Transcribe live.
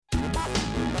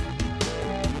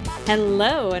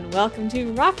Hello and welcome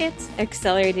to Rocket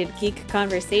Accelerated Geek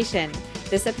Conversation.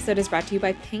 This episode is brought to you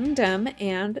by Pingdom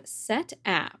and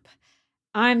Setapp.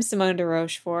 I'm Simone de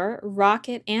Rochefort,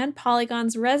 Rocket and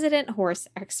Polygon's resident horse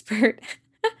expert,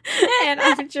 and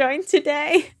I'm joined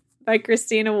today by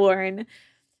Christina Warren,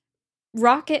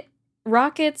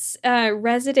 Rocket's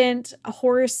resident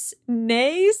horse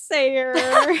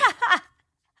naysayer.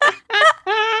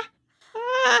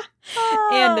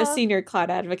 And a senior cloud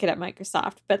advocate at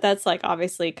Microsoft. But that's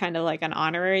obviously kind of like an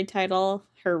honorary title.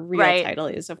 Her real title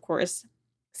is, of course,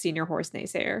 senior horse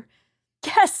naysayer.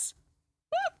 Yes.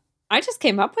 I just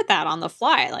came up with that on the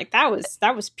fly.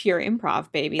 That was pure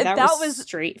improv, baby. That was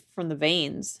straight from the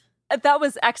veins. That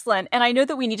was excellent. And I know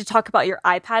that we need to talk about your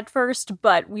iPad first,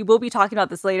 but we will be talking about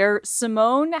this later.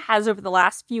 Simone has, over the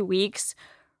last few weeks,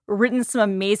 written some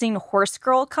amazing Horse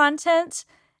Girl content.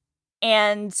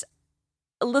 And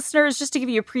listeners, just to give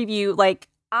you a preview,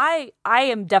 I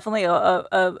am definitely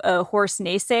a horse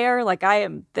naysayer. I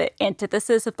am the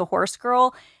antithesis of the horse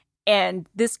girl. And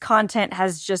this content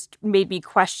has just made me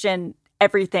question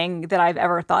everything that I've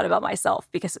ever thought about myself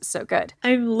because it's so good.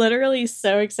 I'm literally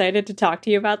so excited to talk to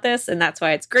you about this. And that's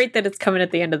why it's great that it's coming at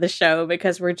the end of the show,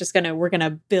 because we're going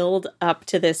to build up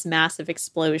to this massive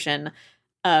explosion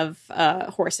of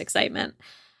horse excitement.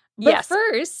 But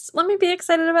first, let me be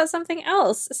excited about something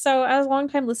else. So, as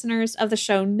longtime listeners of the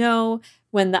show know,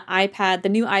 when the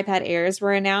new iPad Airs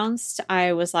were announced,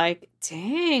 I was like,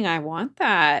 dang, I want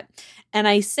that. And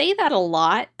I say that a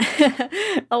lot.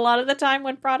 A lot of the time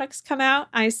when products come out,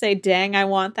 I say, dang, I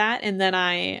want that. And then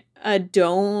I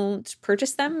don't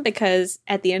purchase them because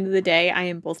at the end of the day, I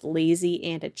am both lazy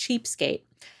and a cheapskate.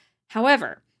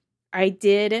 However, I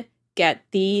did get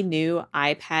the new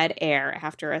iPad Air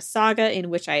after a saga in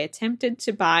which I attempted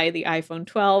to buy the iPhone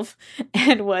 12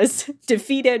 and was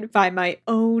defeated by my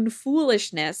own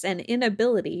foolishness and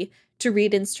inability to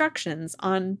read instructions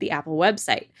on the Apple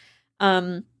website.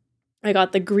 I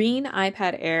got the green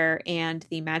iPad Air and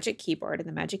the Magic Keyboard, and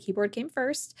the Magic Keyboard came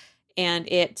first, and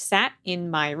it sat in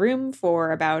my room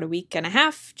for about a week and a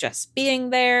half, just being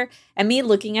there, and me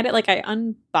looking at it, I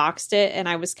unboxed it, and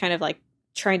I was kind of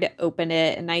trying to open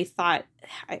it, and I thought,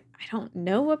 I don't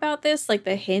know about this.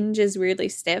 The hinge is weirdly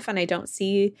stiff, and I don't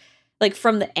see,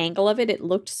 from the angle of it, it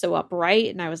looked so upright,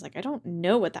 and I was like, I don't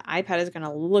know what the iPad is going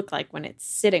to look like when it's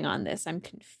sitting on this. I'm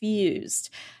confused.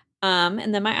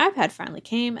 And then my iPad finally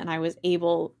came, and I was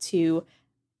able to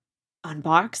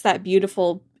unbox that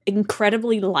beautiful,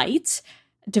 incredibly light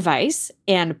device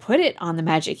and put it on the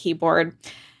Magic Keyboard.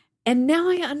 And now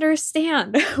I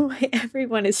understand why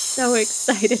everyone is so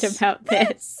excited about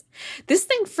this. This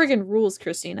thing friggin' rules,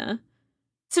 Christina.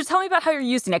 So tell me about how you're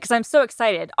using it, because I'm so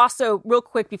excited. Also, real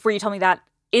quick, before you tell me that,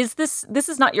 this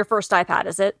is not your first iPad,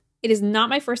 is it? It is not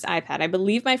my first iPad. I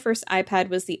believe my first iPad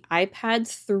was the iPad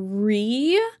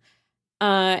 3.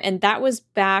 And that was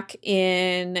back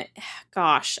in,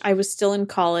 I was still in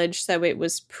college, so it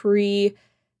was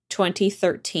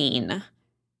pre-2013.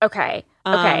 Okay.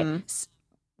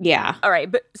 Yeah. All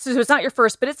right. But so it's not your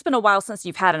first, but it's been a while since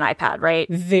you've had an iPad, right?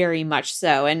 Very much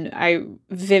so. And I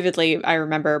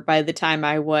remember by the time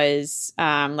I was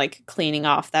cleaning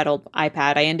off that old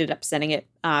iPad, I ended up sending it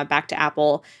back to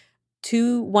Apple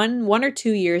one or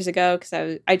 2 years ago,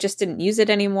 because I just didn't use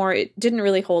it anymore. It didn't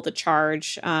really hold a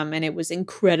charge, and it was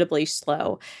incredibly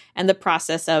slow. And the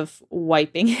process of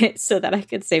wiping it so that I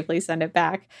could safely send it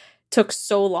back took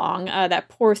so long. That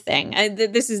poor thing.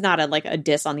 This is not a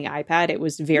diss on the iPad. It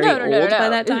was very old by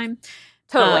that time.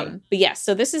 Totally. But yes,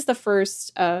 so this is the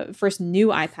first new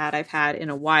iPad I've had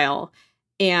in a while.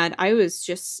 And I was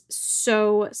just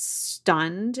so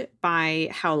stunned by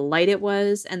how light it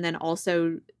was. And then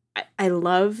also, I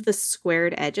love the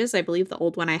squared edges. I believe the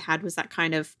old one I had was that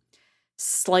kind of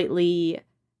slightly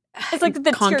it's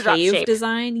the concave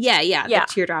design. Yeah, the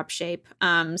teardrop shape.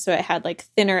 So it had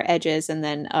thinner edges and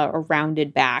then a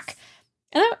rounded back.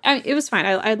 And it was fine.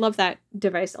 I love that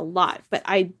device a lot. But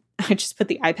I just put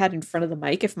the iPad in front of the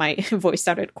mic if my voice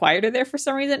sounded quieter there for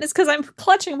some reason. It's because I'm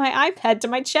clutching my iPad to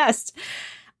my chest.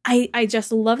 I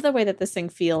just love the way that this thing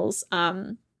feels.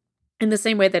 In the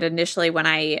same way that initially when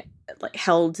I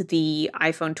held the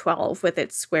iPhone 12 with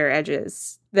its square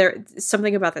edges,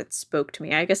 something about that spoke to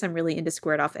me. I guess I'm really into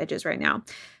squared off edges right now.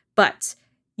 But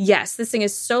yes, this thing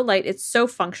is so light. It's so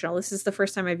functional. This is the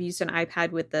first time I've used an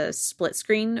iPad with the split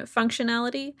screen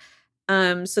functionality.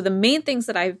 So the main things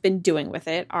that I've been doing with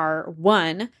it are,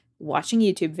 one, watching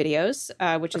YouTube videos,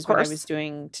 which is what I was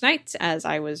doing tonight as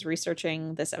I was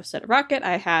researching this episode of Rocket.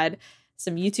 I had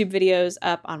some YouTube videos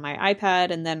up on my iPad,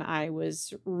 and then I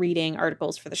was reading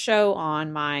articles for the show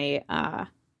on my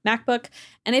MacBook.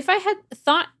 And if I had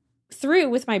thought through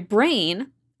with my brain,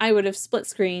 I would have split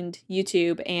screened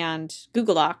YouTube and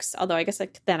Google Docs, although I guess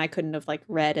then I couldn't have like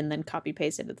read and then copy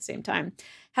pasted at the same time.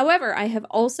 However, I have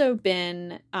also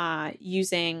been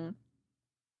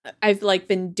I've like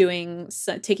been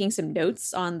taking some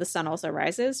notes on The Sun Also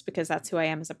Rises because that's who I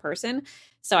am as a person.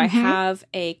 So I have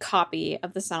a copy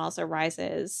of The Sun Also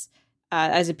Rises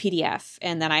as a PDF,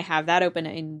 and then I have that open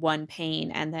in one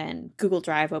pane and then Google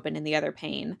Drive open in the other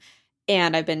pane.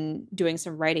 And I've been doing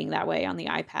some writing that way on the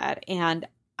iPad, and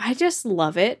I just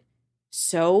love it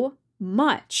so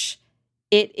much.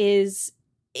 It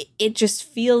just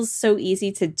feels so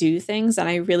easy to do things, and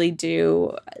I really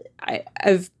do.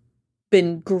 I've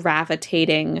been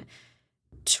gravitating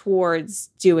towards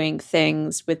doing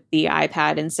things with the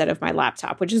iPad instead of my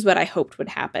laptop, which is what I hoped would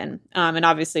happen. And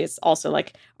obviously it's also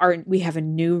like we have a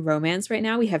new romance right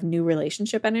now. We have new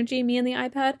relationship energy, me and the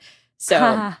iPad.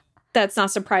 So that's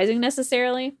not surprising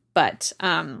necessarily, but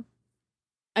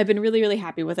I've been really, really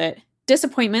happy with it.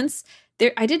 Disappointments.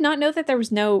 I did not know that there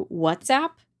was no WhatsApp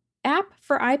app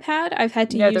for iPad. I've had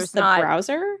to use the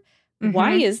browser. Mm-hmm.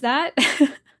 Why is that?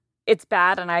 It's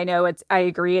bad, and I know I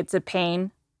agree, it's a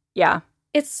pain. Yeah.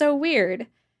 It's so weird.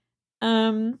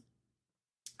 I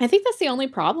think that's the only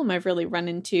problem I've really run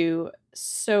into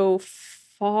so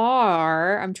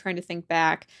far. I'm trying to think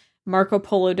back. Marco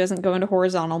Polo doesn't go into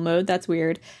horizontal mode. That's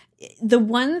weird. The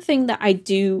one thing that I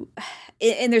do,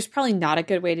 and there's probably not a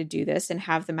good way to do this and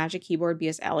have the Magic Keyboard be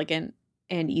as elegant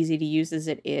and easy to use as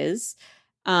it is.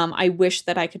 I wish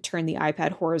that I could turn the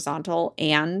iPad horizontal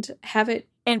and have it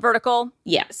in vertical.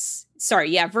 Yes.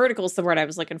 Sorry. Yeah. Vertical is the word I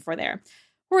was looking for there.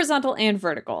 Horizontal and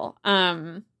vertical.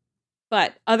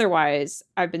 But otherwise,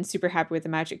 I've been super happy with the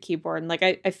Magic Keyboard. And like,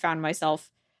 I found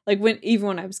myself like even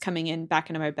when I was coming back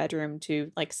into my bedroom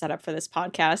to like set up for this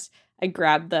podcast, I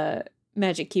grabbed the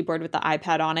Magic Keyboard with the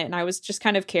iPad on it, and I was just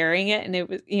kind of carrying it, and it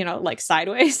was, like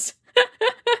sideways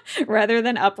rather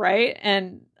than upright.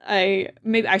 And I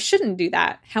shouldn't do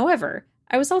that. However,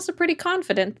 I was also pretty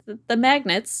confident that the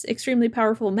magnets, extremely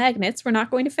powerful magnets, were not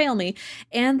going to fail me,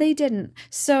 and they didn't.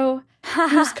 So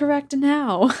who's correct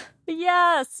now?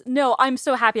 Yes. No, I'm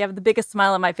so happy. I have the biggest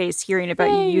smile on my face hearing about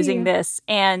you using this.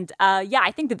 And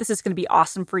I think that this is going to be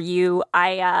awesome for you.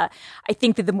 I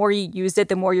think that the more you use it,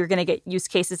 the more you're going to get use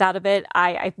cases out of it.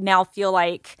 I now feel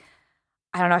like,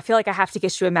 I don't know, I feel like I have to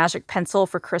get you a magic pencil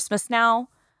for Christmas now.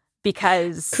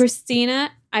 Because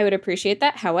Christina, I would appreciate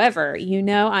that. However,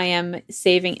 I am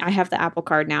saving. I have the Apple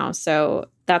Card now, so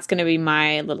that's going to be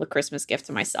my little Christmas gift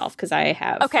to myself because I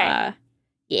have. Okay.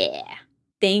 Yeah.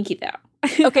 Thank you, though.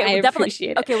 Okay, I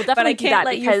appreciate it. Okay, we'll definitely but I can't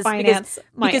let you finance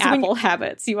my Apple you...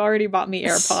 habits. You already bought me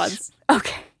AirPods.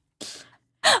 Okay.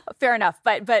 Fair enough,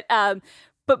 but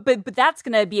that's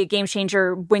going to be a game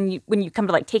changer when you come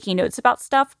to like taking notes about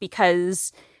stuff,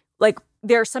 because like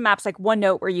there are some apps like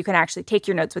OneNote where you can actually take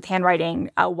your notes with handwriting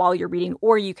while you're reading,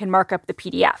 or you can mark up the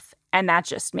PDF. And that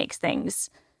just makes things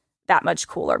that much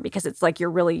cooler because it's like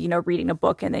you're really, reading a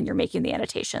book and then you're making the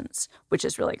annotations, which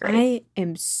is really great. I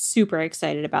am super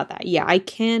excited about that. Yeah, I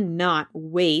cannot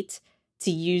wait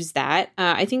to use that.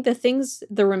 I think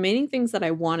the remaining things that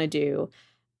I want to do,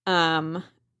 I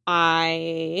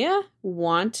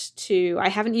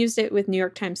haven't used it with New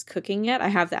York Times Cooking yet. I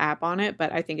have the app on it,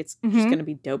 but I think it's just going to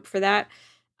be dope for that.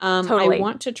 Totally. I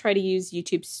want to try to use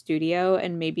YouTube Studio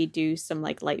and maybe do some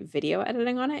like light video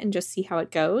editing on it and just see how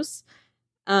it goes.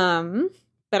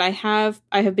 But I have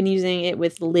been using it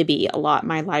with Libby a lot,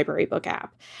 my library book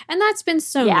app. And that's been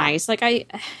so nice. Like I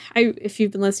if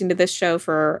you've been listening to this show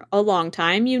for a long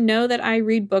time, you know that I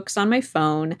read books on my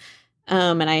phone.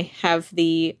 And I have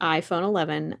the iPhone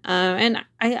 11. And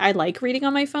I like reading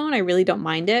on my phone. I really don't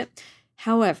mind it.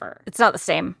 However, it's not the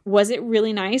same. Was it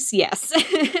really nice? Yes.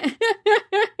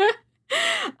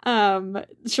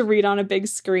 To read on a big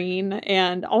screen.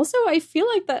 And also I feel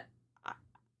like that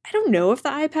I don't know if the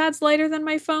iPad's lighter than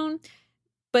my phone,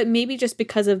 but maybe just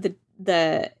because of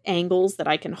the angles that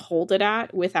I can hold it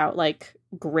at without like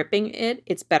gripping it,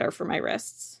 it's better for my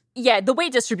wrists. Yeah, the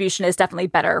weight distribution is definitely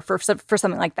better for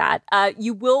something like that.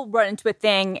 You will run into a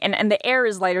thing, and the Air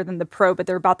is lighter than the Pro, but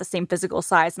they're about the same physical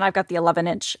size. And I've got the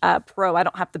 11-inch Pro. I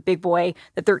don't have the big boy,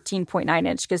 the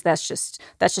 13.9-inch, because that's just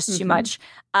too much.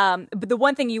 But the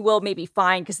one thing you will maybe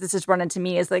find, because this has run into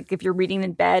me, is like if you're reading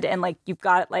in bed and like you've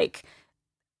got it like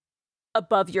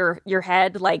above your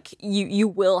head, like you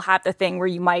will have the thing where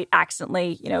you might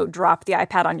accidentally, drop the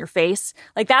iPad on your face.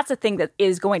 Like that's a thing that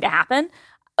is going to happen.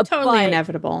 Totally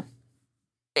inevitable.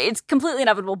 It's completely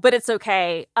inevitable, but it's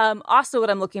okay. Also, what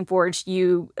I'm looking forward to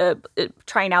you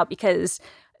trying out, because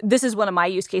this is one of my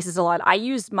use cases a lot. I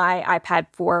use my iPad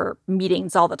for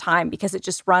meetings all the time because it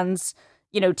just runs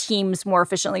Teams more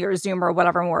efficiently or Zoom or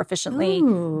whatever more efficiently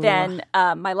than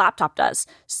my laptop does.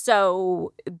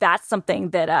 So that's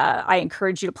something that I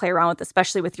encourage you to play around with,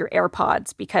 especially with your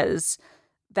AirPods, because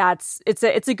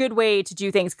it's a good way to do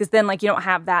things, because then you don't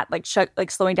have that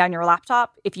slowing down your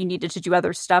laptop. If you needed to do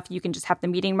other stuff, you can just have the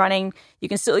meeting running. You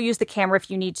can still use the camera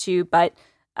if you need to, but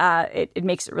it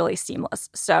makes it really seamless.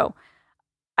 So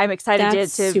I'm excited to get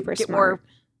smart. More.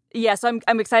 Yeah, so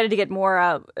I'm excited to get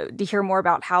more to hear more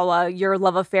about how your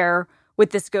love affair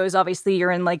with this goes. Obviously,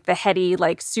 you're in the heady,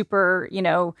 super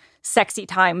sexy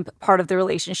time part of the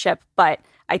relationship, but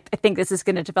I think this is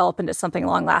going to develop into something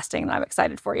long lasting, and I'm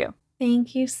excited for you.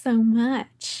 Thank you so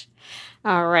much.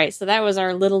 All right, so that was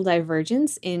our little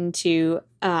divergence into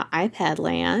iPad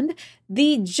land.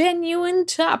 The genuine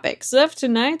topics of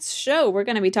tonight's show, we're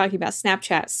going to be talking about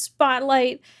Snapchat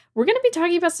Spotlight. We're going to be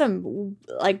talking about some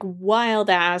wild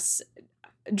ass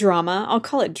drama. I'll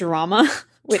call it drama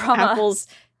with Apple's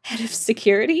head of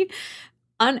security.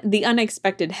 The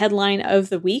unexpected headline of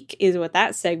the week is what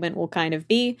that segment will kind of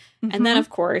be. Mm-hmm. And then, of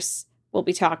course, we'll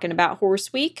be talking about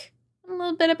Horse Week, a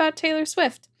little bit about Taylor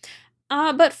Swift.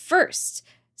 But first,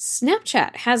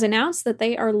 Snapchat has announced that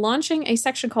they are launching a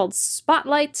section called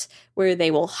Spotlight, where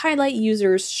they will highlight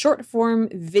users' short-form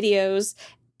videos.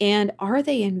 And are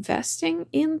they investing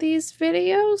in these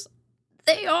videos?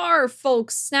 They are,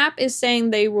 folks. Snap is saying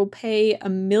they will pay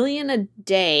 $1 million a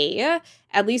day,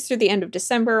 at least through the end of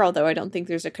December, although I don't think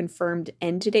there's a confirmed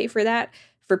end date for that,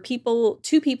 for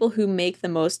two people who make the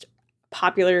most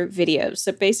popular videos.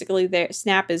 So basically,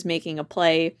 Snap is making a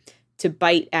play to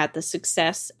bite at the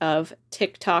success of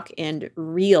TikTok and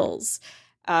Reels.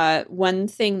 One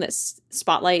thing that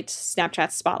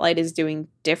Snapchat Spotlight is doing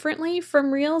differently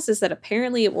from Reels is that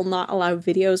apparently it will not allow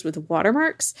videos with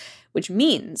watermarks, which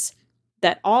means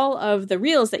that all of the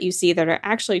Reels that you see that are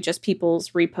actually just people's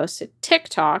reposted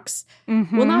TikToks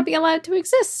will not be allowed to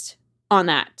exist on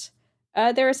that.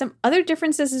 There are some other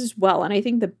differences as well, and I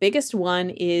think the biggest one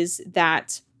is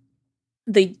that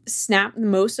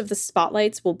most of the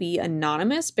spotlights will be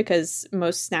anonymous because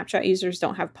most Snapchat users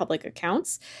don't have public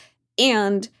accounts.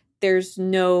 And there's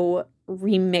no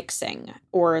remixing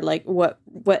or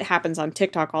what happens on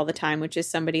TikTok all the time, which is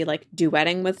somebody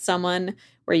duetting with someone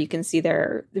where you can see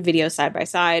their video side by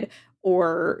side,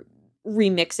 or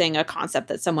remixing a concept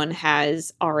that someone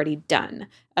has already done,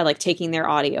 taking their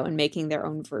audio and making their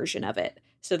own version of it.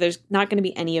 So there's not going to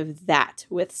be any of that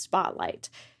with Spotlight.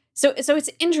 So it's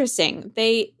interesting.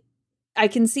 I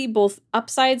can see both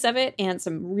upsides of it and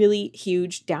some really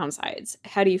huge downsides.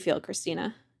 How do you feel,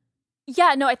 Christina?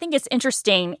 Yeah, no, I think it's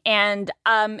interesting. And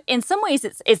in some ways,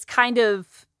 it's kind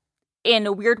of, in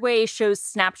a weird way, shows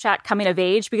Snapchat coming of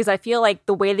age, because I feel like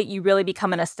the way that you really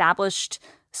become an established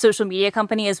social media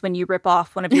company is when you rip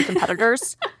off one of your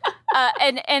competitors.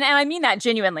 And I mean that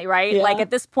genuinely, right? Yeah. At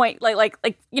this point,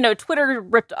 Twitter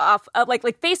ripped off,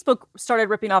 Facebook started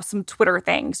ripping off some Twitter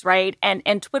things, right?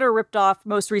 And Twitter ripped off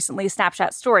most recently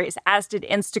Snapchat stories, as did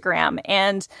Instagram.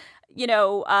 And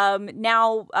now,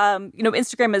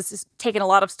 Instagram has taken a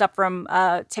lot of stuff from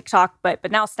TikTok, but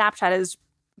now Snapchat is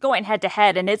going head to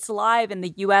head, and it's live in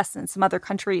the US and some other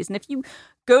countries. And if you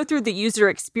go through the user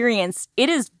experience, it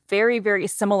is very, very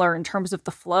similar in terms of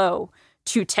the flow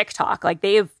to TikTok.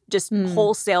 They have just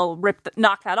wholesale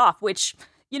knocked that off, which,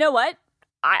 you know what?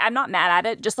 I'm not mad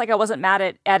at it. Just like I wasn't mad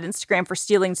at Instagram for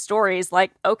stealing stories.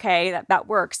 Okay, that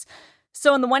works.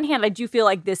 So on the one hand, I do feel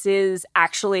like this is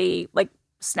actually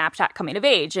Snapchat coming of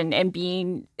age and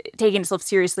taking itself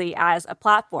seriously as a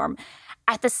platform.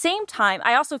 At the same time,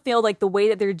 I also feel like the way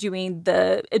that they're doing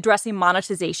the addressing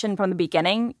monetization from the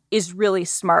beginning is really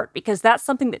smart, because that's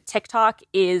something that TikTok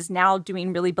is now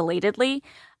doing really belatedly,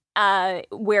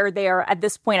 where they are at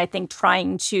this point, I think,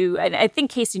 trying to, and I think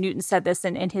Casey Newton said this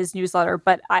in his newsletter,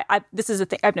 but this is a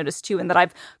thing I've noticed too, and that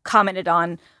I've commented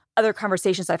on other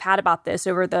conversations I've had about this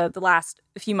over the last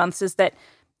few months, is that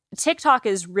TikTok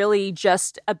is really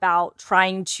just about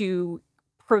trying to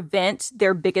prevent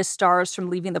their biggest stars from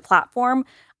leaving the platform.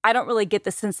 I don't really get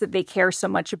the sense that they care so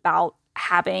much about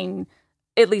having,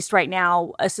 at least right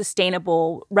now, a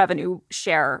sustainable revenue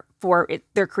share for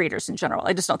their creators in general.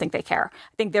 I just don't think they care.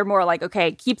 I think they're more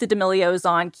okay, keep the D'Amelios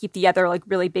on, keep the other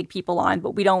really big people on,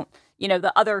 but we don't,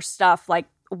 the other stuff,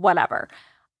 whatever.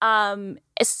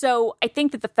 So I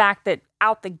think that the fact that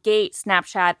out the gate,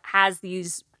 Snapchat has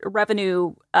these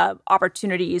revenue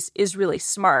opportunities is really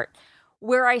smart.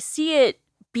 Where I see it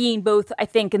being both, I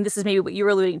think, and this is maybe what you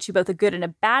were alluding to, both a good and a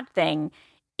bad thing,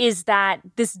 is that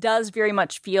this does very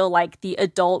much feel like the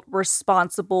adult,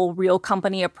 responsible, real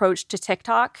company approach to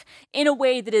TikTok in a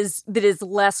way that is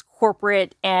less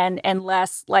corporate and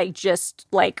less like just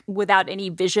like without any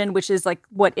vision, which is like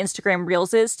what Instagram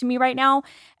Reels is to me right now.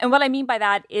 And what I mean by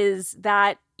that is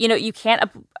that, you know, you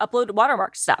can't upload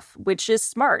watermark stuff, which is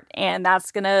smart. And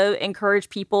that's going to encourage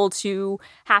people to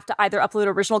have to either upload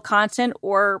original content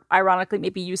or, ironically,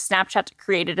 maybe use Snapchat to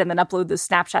create it and then upload those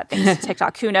Snapchat things to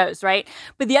TikTok. Who knows, right?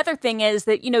 But the other thing is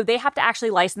that, you know, they have to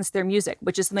actually license their music,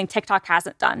 which is something TikTok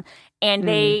hasn't done. And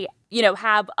they, you know,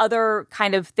 have other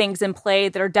kind of things in play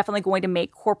that are definitely going to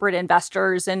make corporate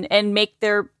investors and make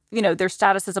their, you know, their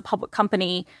status as a public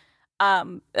company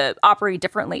operate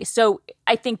differently. So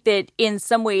I think that in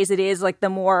some ways it is like the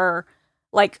more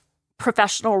like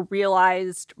professional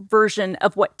realized version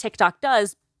of what TikTok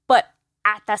does. But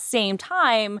at the same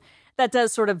time, that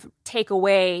does sort of take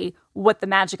away what the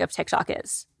magic of TikTok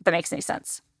is, if that makes any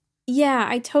sense. Yeah,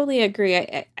 I totally agree.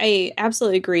 I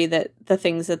absolutely agree that the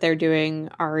things that they're doing,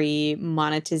 RE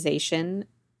monetization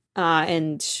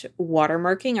and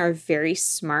watermarking, are very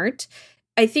smart.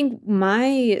 I think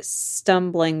my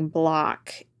stumbling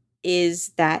block is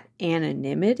that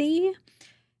anonymity.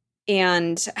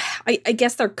 And I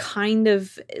guess they're kind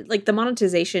of like the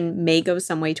monetization may go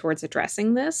some way towards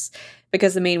addressing this,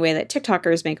 because the main way that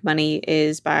TikTokers make money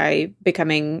is by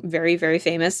becoming very, very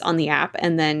famous on the app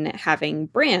and then having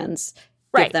brands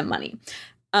give them money.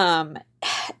 And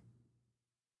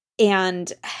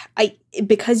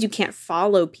because you can't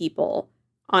follow people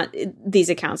on these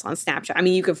accounts on Snapchat. I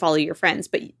mean, you can follow your friends,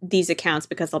 but these accounts,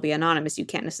 because they'll be anonymous, you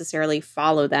can't necessarily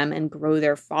follow them and grow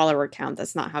their follower count.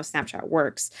 That's not how Snapchat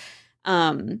works.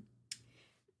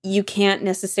 You can't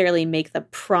necessarily make the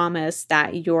promise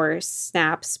that your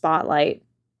Snap Spotlight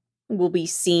will be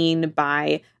seen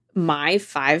by my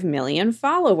 5 million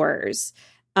followers.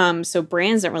 So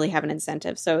brands don't really have an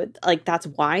incentive. So like that's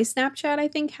why Snapchat, I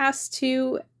think, has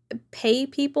to pay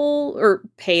people, or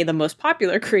pay the most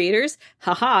popular creators.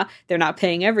 Haha, they're not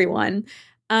paying everyone.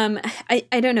 I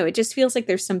don't know. It just feels like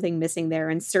there's something missing there.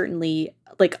 And certainly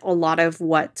like a lot of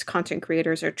what content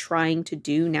creators are trying to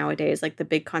do nowadays, like the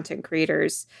big content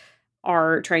creators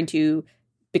are trying to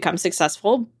become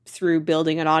successful through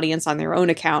building an audience on their own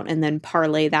account and then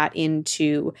parlay that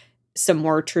into some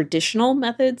more traditional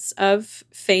methods of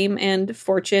fame and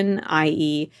fortune,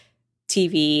 i.e.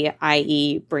 TV,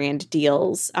 i.e. brand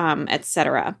deals,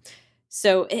 etc.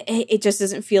 So it just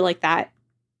doesn't feel like that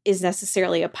is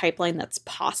necessarily a pipeline that's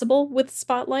possible with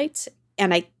Spotlight.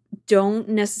 And I don't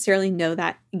necessarily know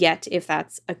that yet, if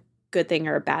that's a good thing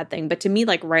or a bad thing. But to me,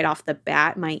 like right off the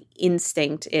bat, my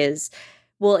instinct is,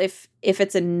 well, if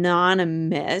it's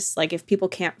anonymous, like if people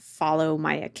can't follow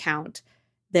my account,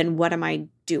 then what am I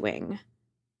doing?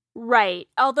 Right.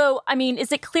 Although, I mean,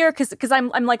 is it clear? Because I'm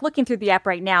like looking through the app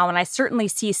right now, and I certainly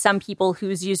see some people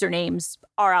whose usernames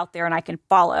are out there and I can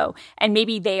follow, and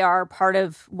maybe they are part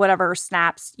of whatever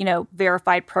Snap's, you know,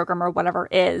 verified program or whatever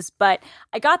is. But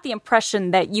I got the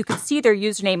impression that you could see their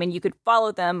username and you could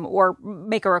follow them or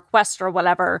make a request or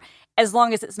whatever, as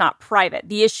long as it's not private.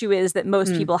 The issue is that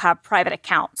most people have private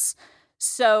accounts.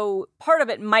 So part of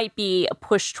it might be a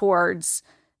push towards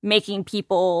making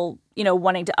people, you know,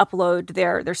 wanting to upload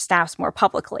their snaps more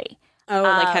publicly. Oh,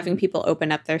 like having people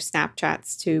open up their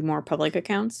Snapchats to more public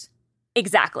accounts?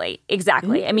 Exactly.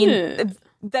 I mean,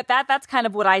 that's kind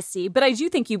of what I see. But I do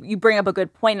think you bring up a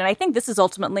good point. And I think this is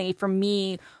ultimately, for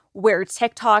me, where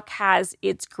TikTok has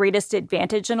its greatest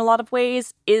advantage in a lot of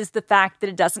ways, is the fact that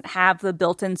it doesn't have the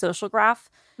built-in social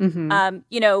graph.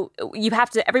 You know,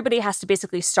 everybody has to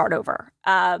basically start over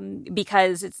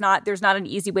because there's not an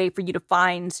easy way for you to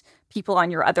find people on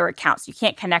your other accounts. You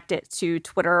can't connect it to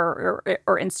Twitter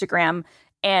or Instagram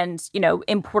and, you know,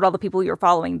 import all the people you're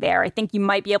following there. I think you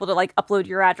might be able to like upload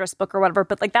your address book or whatever,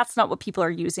 but like that's not what people are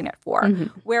using it for.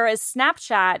 Whereas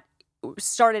Snapchat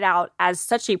started out as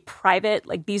such a private,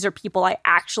 like these are people I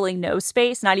actually know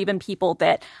space, not even people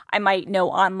that I might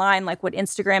know online, like what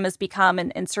Instagram has become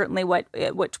and certainly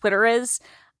what Twitter is,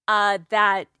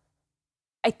 that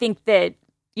I think that,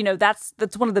 you know, that's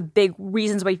one of the big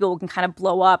reasons why people can kind of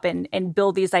blow up and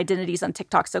build these identities on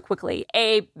TikTok so quickly.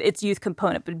 A, it's youth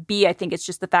component, but B, I think it's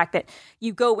just the fact that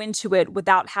you go into it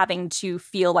without having to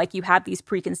feel like you have these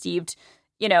preconceived,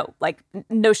 you know, like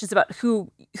notions about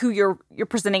who you're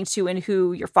presenting to and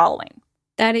who you're following.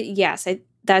 That's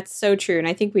so true. And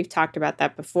I think we've talked about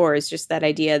that before. It's just that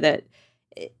idea that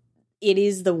it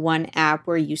is the one app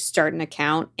where you start an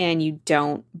account and you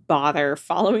don't bother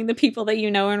following the people that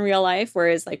you know in real life.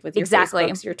 Whereas like with your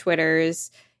Facebooks, your Twitters,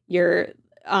 your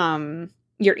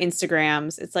your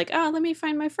Instagrams. It's like, oh, let me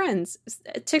find my friends.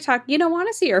 TikTok, you don't want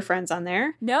to see your friends on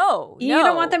there. No. You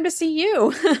don't want them to see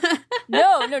you.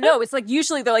 No. It's like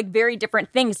usually they're like very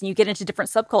different things, and you get into different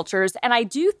subcultures. And I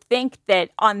do think that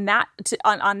on that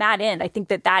end, I think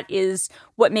that is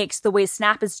what makes the way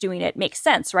Snap is doing it makes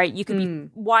sense, right? You could be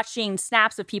watching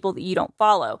snaps of people that you don't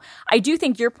follow. I do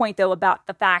think your point, though, about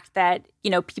the fact that,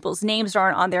 people's names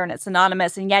aren't on there and it's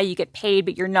anonymous, and yeah, you get paid,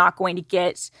 but you're not going to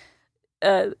get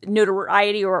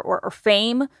notoriety or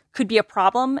fame could be a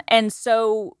problem. And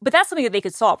so, but that's something that they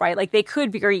could solve, right? Like they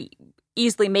could very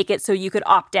easily make it so you could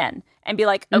opt in and be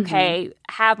like, okay,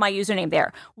 have my username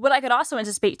there. What I could also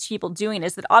anticipate people doing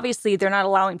is that obviously they're not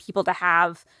allowing people to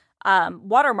have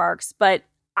watermarks, but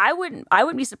I wouldn't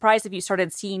be surprised if you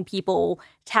started seeing people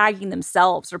tagging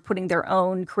themselves or putting their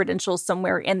own credentials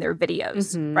somewhere in their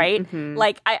videos, right?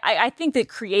 Like, I think that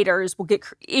creators will get,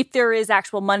 if there is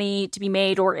actual money to be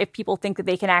made, or if people think that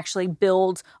they can actually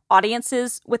build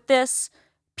audiences with this,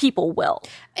 people will.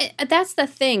 That's the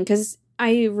thing, because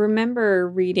I remember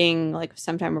reading, like,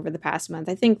 sometime over the past month,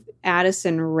 I think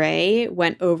Addison Rae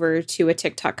went over to a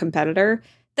TikTok competitor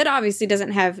that obviously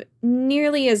doesn't have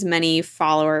nearly as many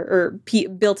follower or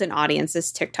built-in audience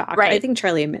as TikTok. Right. I think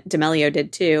Charlie D'Amelio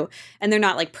did too. And they're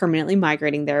not like permanently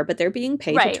migrating there, but they're being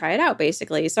paid to try it out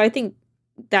basically. So I think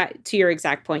that, to your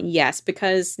exact point, yes,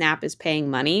 because Snap is paying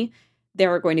money,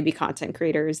 there are going to be content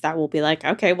creators that will be like,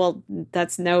 okay, well,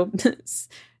 that's no,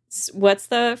 what's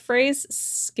the phrase?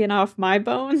 Skin off my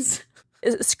bones?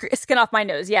 Skin off my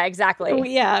nose. Yeah, exactly. Oh,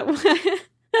 yeah.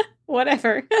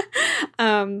 Whatever.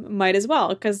 Might as well,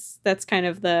 because that's kind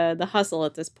of the hustle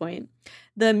at this point.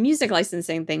 The music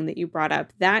licensing thing that you brought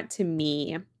up, that to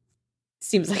me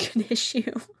seems like an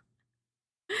issue.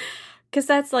 Because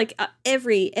that's like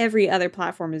every other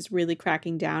platform is really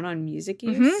cracking down on music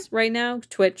use right now.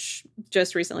 Twitch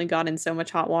just recently got in so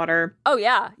much hot water. Oh,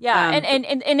 yeah.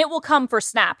 And it will come for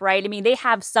Snap, right? I mean, they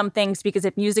have some things because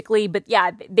of Musical.ly, but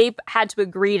yeah, they've had to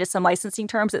agree to some licensing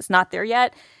terms. It's not there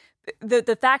yet.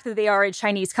 The fact that they are a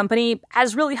Chinese company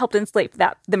has really helped insulate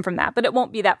them from that, but it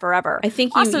won't be that forever. I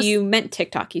think you meant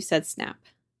TikTok. You said Snap.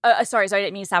 Sorry, I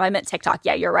didn't mean Snap. I meant TikTok.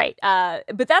 Yeah, you're right.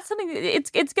 But that's something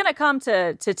it's going to come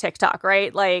to TikTok,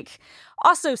 right? Like,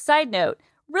 also, side note,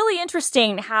 really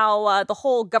interesting how the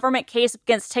whole government case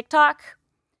against TikTok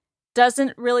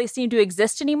doesn't really seem to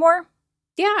exist anymore.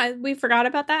 Yeah, we forgot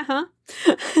about that, huh?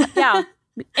 Yeah.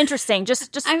 Interesting.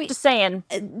 Just saying.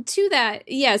 To that,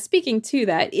 yeah, speaking to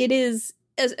that, it is,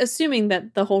 assuming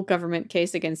that the whole government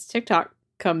case against TikTok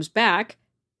comes back,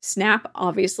 Snap,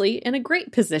 obviously, in a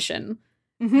great position.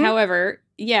 However,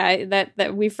 yeah,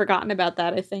 that we've forgotten about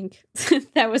that, I think.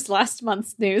 That was last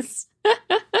month's news.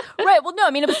 Right. Well, no, I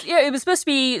mean, it was supposed to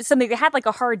be something that had like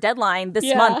a hard deadline this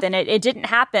month, and it didn't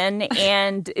happen.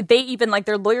 And they even, like,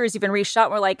 their lawyers even reached out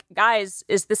and were like, guys,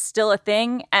 is this still a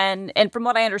thing? And from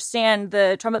what I understand,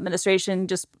 the Trump administration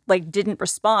just like didn't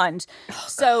respond.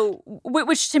 So,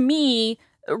 which to me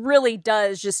really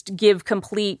does just give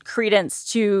complete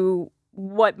credence to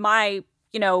what my,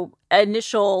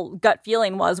 initial gut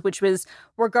feeling was, which was,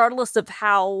 regardless of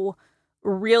how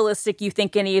realistic you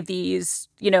think any of these,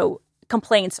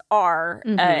 complaints are,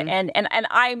 and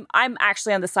I'm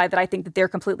actually on the side that I think that they're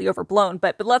completely overblown.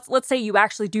 But let's say you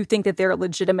actually do think that they're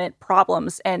legitimate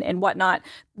problems and whatnot.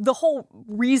 The whole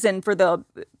reason for the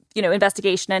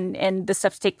investigation and the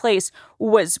stuff to take place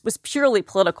was purely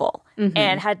political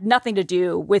and had nothing to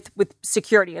do with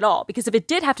security at all. Because if it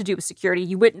did have to do with security,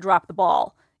 you wouldn't drop the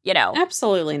ball.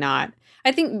 Absolutely not.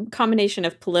 I think combination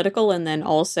of political and then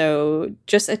also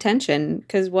just attention,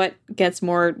 because what gets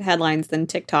more headlines than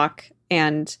TikTok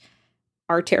and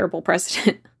our terrible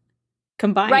president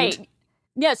combined? Right.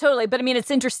 Yeah, totally. But I mean, it's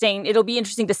interesting. It'll be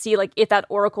interesting to see, like, if that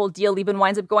Oracle deal even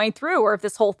winds up going through, or if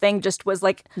this whole thing just was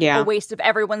like a waste of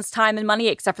everyone's time and money,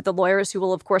 except for the lawyers who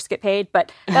will, of course, get paid.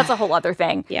 But that's a whole other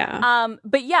thing.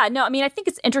 But yeah, no, I mean, I think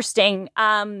it's interesting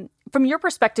from your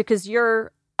perspective, because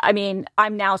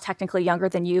I'm now technically younger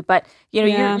than you, but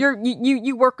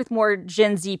you work with more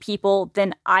Gen Z people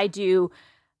than I do.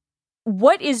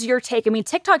 What is your take? I mean,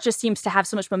 TikTok just seems to have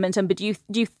so much momentum, but do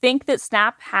you think that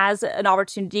Snap has an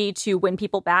opportunity to win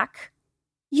people back?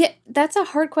 Yeah, that's a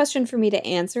hard question for me to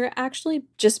answer, actually,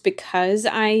 just because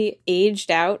I aged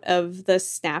out of the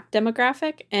Snap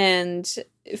demographic. And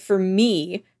for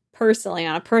me, personally,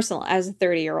 as a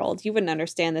 30-year-old, you wouldn't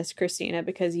understand this, Christina,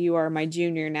 because you are my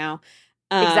junior now.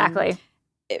 Exactly.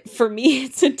 For me,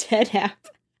 it's a dead app.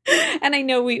 And I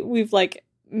know we've like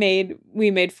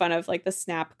made fun of like the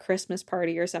Snap Christmas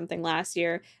party or something last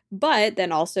year, but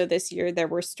then also this year there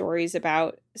were stories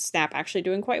about Snap actually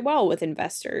doing quite well with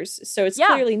investors. So it's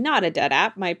clearly not a dead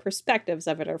app. My perspectives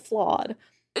of it are flawed.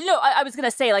 No, I was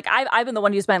gonna say, like, I've been the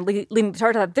one who's been leaning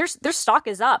toward that. Their stock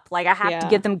is up. Like, I have to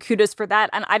give them kudos for that.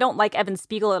 And I don't like Evan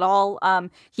Spiegel at all.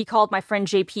 He called my friend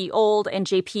JP old, and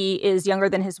JP is younger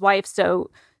than his wife.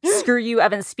 So screw you,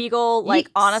 Evan Spiegel. Like,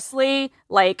 honestly,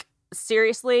 like,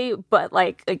 seriously. But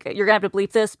like you're gonna have to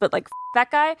bleep this. But like,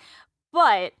 that guy.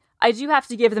 But I do have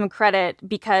to give them credit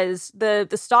because the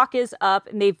stock is up,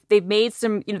 and they've made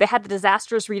some. They had the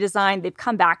disastrous redesign. They've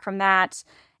come back from that.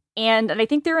 And I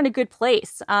think they're in a good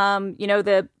place.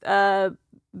 The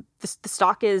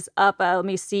stock is up. Let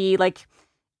me see. Like,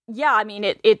 yeah, I mean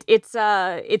its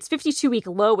 52-week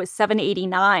low was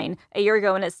 $7.89 a year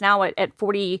ago, and it's now at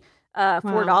 $44.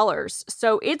 Wow.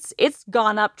 So it's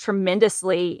gone up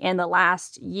tremendously in the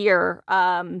last year.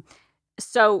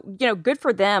 So good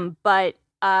for them. But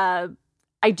I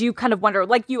do kind of wonder,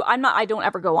 like you, I don't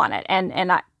ever go on it,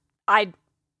 and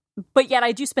but yet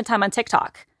I do spend time on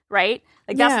TikTok. Right?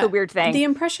 Like, that's the weird thing. The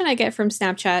impression I get from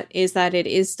Snapchat is that it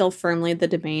is still firmly the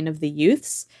domain of the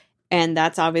youths. And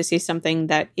that's obviously something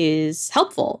that is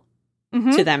helpful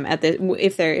to them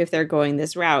if they're going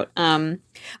this route.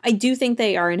 I do think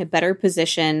they are in a better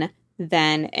position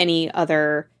than any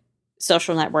other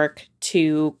social network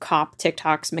to cop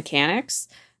TikTok's mechanics.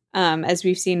 As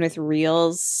we've seen with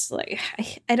Reels, like,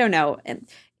 I don't know.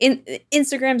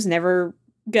 Instagram's never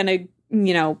gonna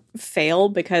fail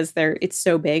because it's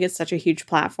so big. It's such a huge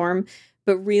platform,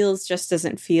 but Reels just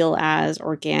doesn't feel as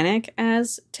organic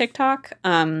as TikTok.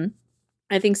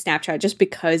 I think Snapchat, just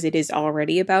because it is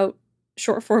already about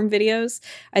short form videos,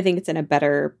 I think it's in a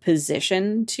better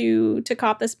position to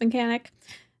cop this mechanic.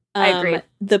 I agree.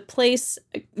 The place,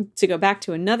 to go back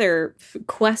to another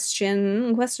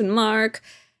question mark,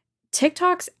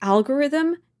 TikTok's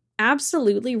algorithm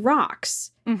absolutely rocks.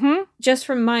 Just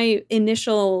from my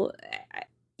initial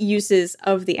uses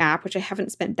of the app, which I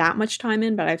haven't spent that much time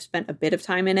in, but I've spent a bit of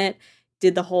time in it,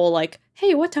 did the whole like,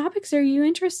 hey, what topics are you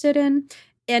interested in?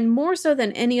 And more so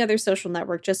than any other social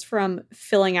network, just from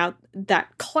filling out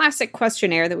that classic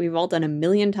questionnaire that we've all done a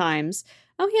million times.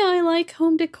 Oh yeah, I like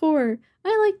home decor.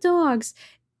 I like dogs.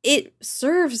 It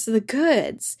serves the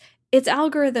goods. Its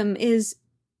algorithm is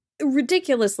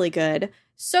ridiculously good.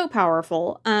 So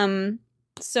powerful.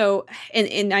 So,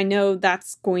 and I know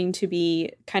that's going to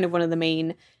be kind of one of the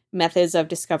main methods of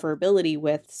discoverability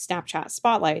with Snapchat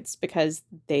spotlights, because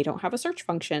they don't have a search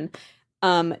function.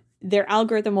 Their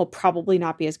algorithm will probably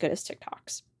not be as good as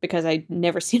TikTok's, because I've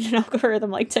never seen an algorithm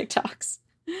like TikTok's.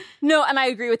 No, and I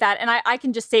agree with that. And I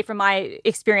can just say from my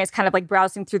experience kind of like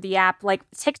browsing through the app, like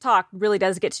TikTok really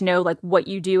does get to know like what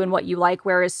you do and what you like,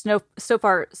 whereas so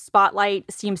far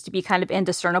Spotlight seems to be kind of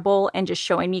indiscernible and just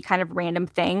showing me kind of random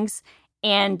things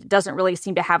and doesn't really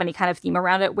seem to have any kind of theme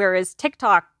around it, whereas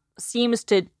TikTok seems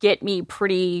to get me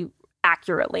pretty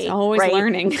accurately. It's always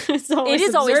learning. It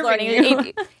is always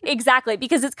learning. Exactly,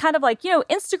 because it's kind of like,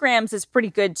 Instagram's is pretty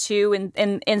good too,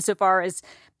 in insofar as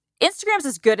Instagram's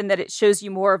is good in that it shows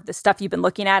you more of the stuff you've been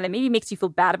looking at and maybe makes you feel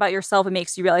bad about yourself. It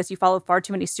makes you realize you follow far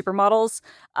too many supermodels,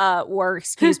 or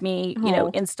excuse me,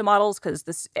 Insta models, because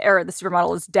this era of the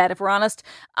supermodel is dead, if we're honest.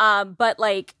 But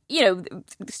like,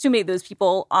 there's too many of those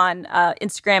people on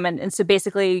Instagram. And so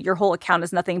basically your whole account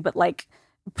is nothing but like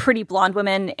pretty blonde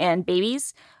women and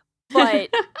babies,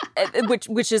 but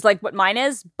which is like what mine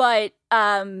is. But,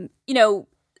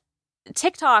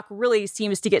 TikTok really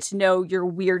seems to get to know your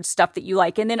weird stuff that you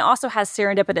like, and then also has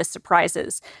serendipitous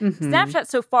surprises. Snapchat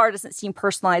so far doesn't seem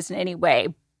personalized in any way,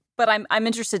 but I'm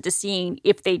interested to seeing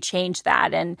if they change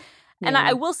that. And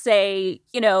I will say,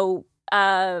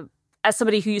 as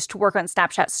somebody who used to work on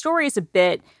Snapchat stories a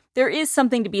bit, there is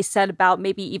something to be said about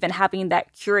maybe even having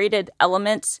that curated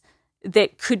element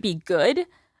that could be good.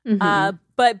 But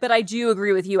I do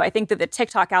agree with you. I think that the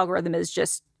TikTok algorithm is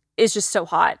just so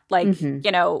hot. Like,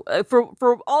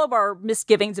 for all of our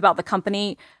misgivings about the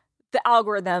company, the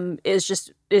algorithm is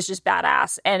just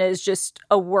badass and is just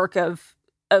a work of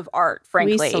art,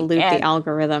 frankly. We salute the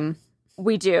algorithm.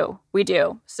 We do.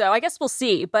 So I guess we'll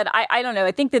see. But I don't know.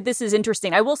 I think that this is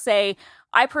interesting. I will say,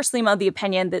 I personally am of the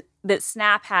opinion that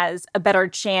Snap has a better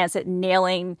chance at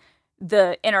nailing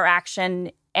the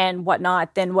interaction and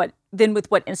whatnot than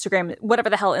with what Instagram, whatever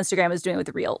the hell Instagram is doing with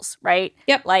the Reels, right?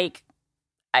 Yep. Like,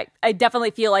 I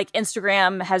definitely feel like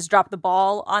Instagram has dropped the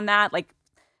ball on that. Like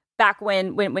back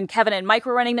when Kevin and Mike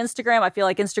were running Instagram, I feel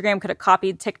like Instagram could have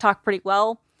copied TikTok pretty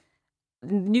well.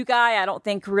 New guy, I don't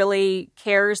think really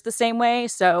cares the same way.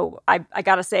 So I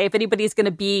gotta say, if anybody's going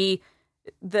to be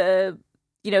the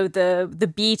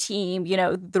the B team,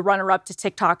 the runner-up to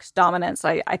TikTok's dominance.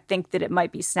 I think that it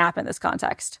might be Snap in this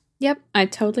context. Yep, I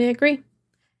totally agree.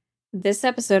 This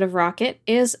episode of Rocket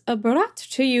is brought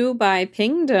to you by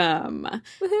Pingdom.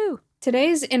 Woohoo!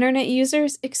 Today's internet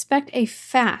users expect a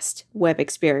fast web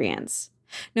experience.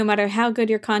 No matter how good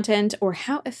your content or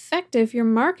how effective your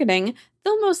marketing,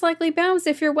 they'll most likely bounce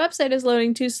if your website is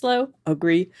loading too slow.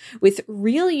 Agree. With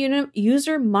real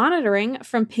user monitoring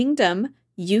from Pingdom,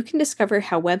 you can discover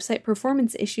how website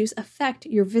performance issues affect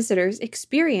your visitors'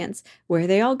 experience. Where are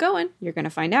they all going? You're going to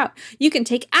find out. You can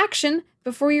take action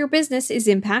before your business is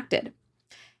impacted.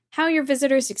 How your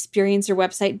visitors experience your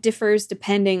website differs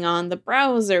depending on the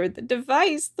browser, the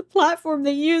device, the platform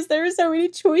they use. There are so many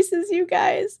choices, you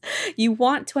guys. You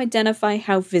want to identify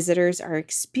how visitors are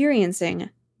experiencing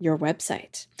your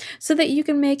website so that you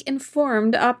can make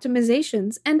informed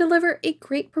optimizations and deliver a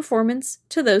great performance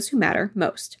to those who matter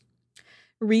most.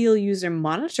 Real user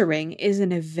monitoring is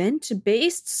an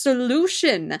event-based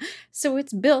solution, so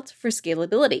it's built for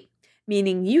scalability,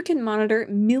 meaning you can monitor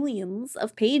millions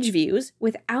of page views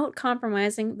without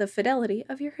compromising the fidelity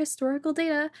of your historical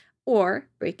data or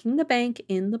breaking the bank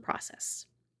in the process.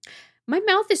 My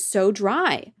mouth is so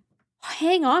dry.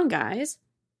 Hang on, guys.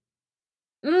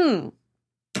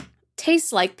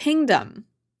 Tastes like Pingdom.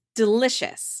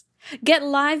 Delicious. Get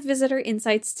live visitor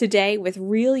insights today with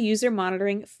real user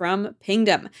monitoring from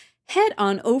Pingdom. Head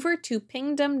on over to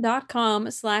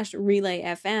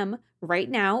pingdom.com/relayfm right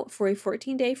now for a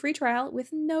 14-day free trial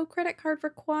with no credit card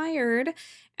required.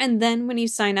 And then when you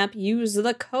sign up, use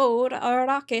the code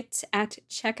ROCKET at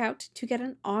checkout to get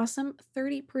an awesome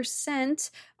 30%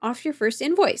 off your first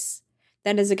invoice.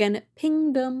 That is, again,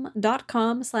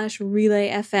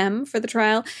 pingdom.com/relayfm for the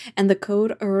trial and the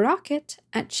code ROCKET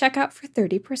at checkout for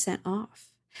 30% off.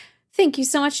 Thank you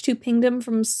so much to Pingdom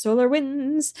from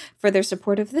SolarWinds for their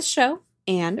support of this show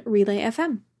and Relay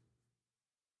FM.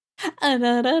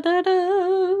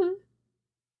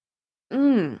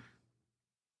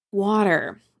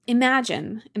 Water.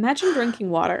 Imagine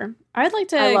drinking water. I'd like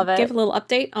to give a little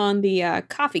update on the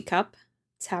coffee cup.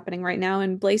 It's happening right now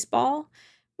in Blaseball.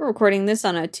 We're recording this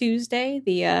on a Tuesday.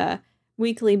 The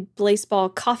weekly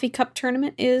Blaseball Coffee Cup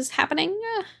tournament is happening.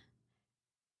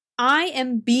 I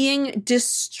am being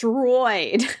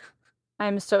destroyed.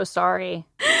 I'm so sorry.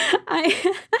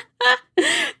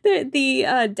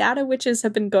 The data witches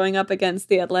have been going up against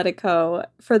the Atletico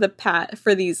for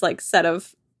these like set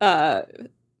of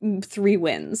 3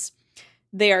 wins.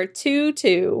 They are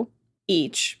 2-2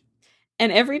 each,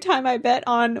 and every time I bet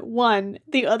on one,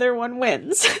 the other one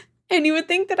wins. And you would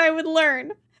think that I would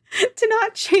learn to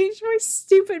not change my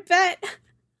stupid bet.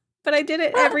 But I did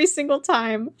it every single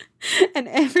time. And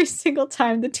every single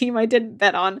time the team I didn't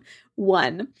bet on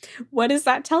won. What does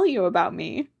that tell you about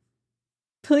me?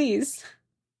 Please.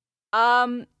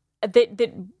 That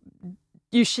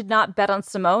you should not bet on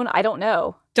Simone? I don't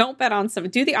know. Don't bet on Simone.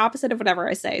 Do the opposite of whatever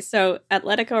I say. So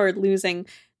Atletico are losing.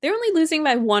 They're only losing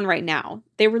by 1 right now.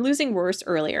 They were losing worse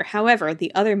earlier. However,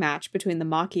 the other match between the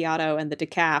Macchiato and the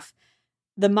Decaf,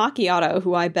 the Macchiato,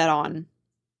 who I bet on,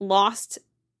 lost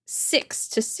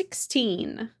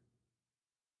 6-16.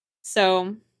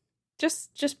 So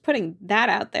just putting that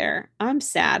out there. I'm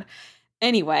sad.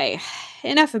 Anyway,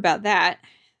 enough about that.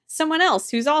 Someone else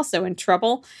who's also in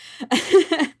trouble.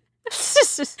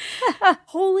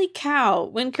 Holy cow.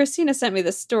 When Christina sent me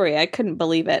this story, I couldn't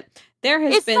believe it.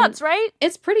 It's nuts, right?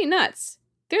 It's pretty nuts.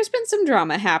 There's been some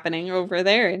drama happening over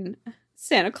there in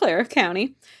Santa Clara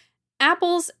County.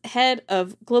 Apple's head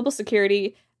of global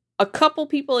security, a couple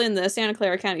people in the Santa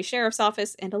Clara County Sheriff's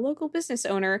Office, and a local business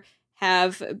owner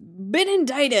have been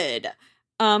indicted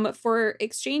for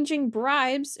exchanging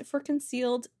bribes for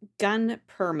concealed gun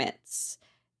permits.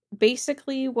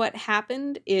 Basically, what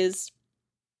happened is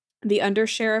the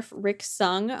undersheriff Rick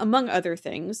Sung, among other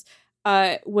things,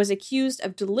 was accused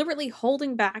of deliberately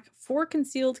holding back 4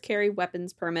 concealed carry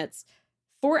weapons permits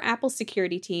for Apple's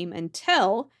security team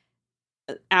until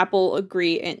Apple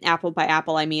agreed, and Apple by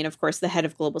Apple I mean, of course, the head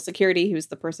of global security, who's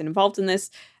the person involved in this,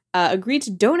 agreed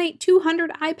to donate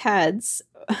 200 iPads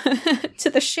to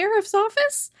the sheriff's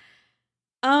office.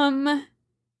 And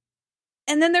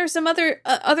then there's some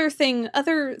other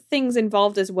things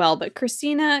involved as well. But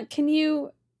Christina, can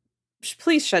you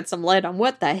please shed some light on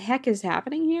what the heck is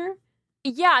happening here?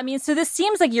 Yeah, I mean, so this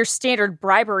seems like your standard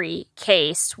bribery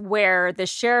case where the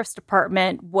sheriff's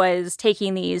department was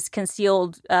taking these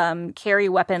concealed carry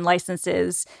weapon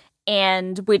licenses,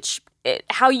 and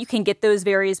how you can get those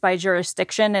varies by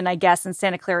jurisdiction. And I guess in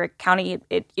Santa Clara County,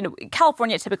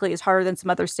 California typically is harder than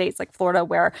some other states like Florida,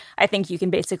 where I think you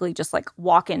can basically just like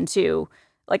walk into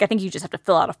like, I think you just have to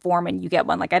fill out a form and you get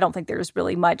one. Like, I don't think there's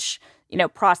really much,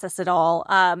 process at all.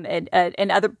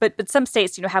 But some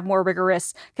states, have more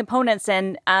rigorous components.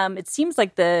 And it seems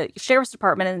like the sheriff's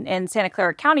department in Santa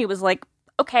Clara County was like,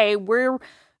 okay, we're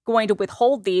going to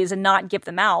withhold these and not give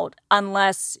them out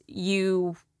unless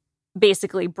you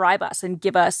basically bribe us and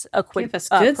give us a quid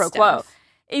pro quo.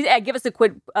 Give us a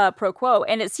quid pro quo.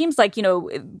 And it seems like,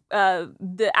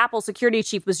 the Apple security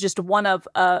chief was just one of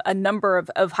a number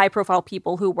of high-profile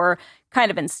people who were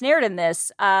kind of ensnared in this.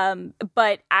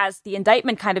 But as the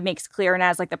indictment kind of makes clear, and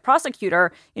as like the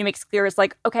prosecutor makes clear, it's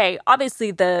like, okay,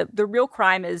 obviously the real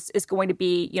crime is going to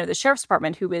be, the sheriff's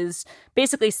department, who is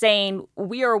basically saying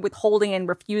we are withholding and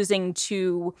refusing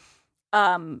to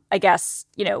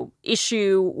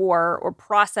issue or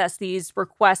process these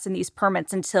requests and these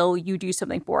permits until you do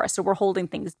something for us. So we're holding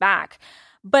things back.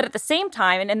 But at the same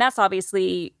time, and that's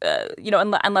obviously,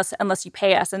 unless you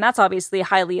pay us, and that's obviously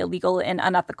highly illegal and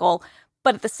unethical.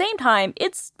 But at the same time,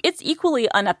 it's equally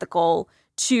unethical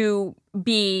to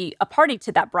be a party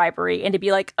to that bribery and to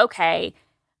be like, okay,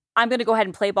 I'm going to go ahead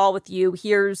and play ball with you.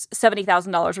 Here's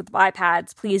 $70,000 worth of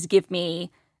iPads. Please give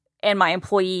me and my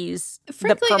employees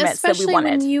Frankly, the permits that we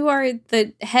wanted. When you are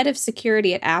the head of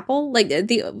security at Apple, like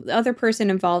the other person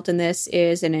involved in this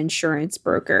is an insurance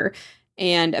broker.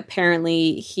 And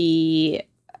apparently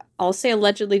I'll say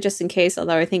allegedly just in case,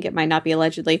 although I think it might not be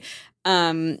allegedly,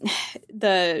 the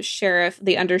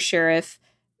undersheriff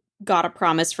got a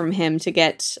promise from him to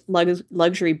get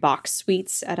luxury box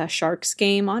suites at a Sharks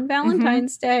game on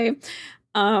Valentine's Day.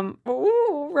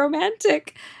 Ooh,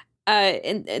 romantic.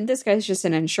 And this guy's just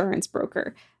an insurance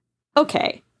broker.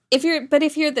 Okay. If you're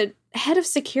the head of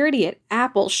security at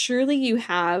Apple, surely you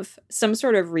have some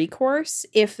sort of recourse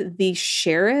if the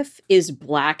sheriff is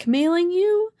blackmailing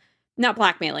you. Not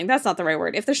blackmailing, that's not the right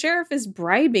word. If the sheriff is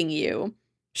bribing you,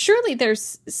 surely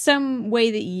there's some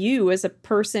way that you, as a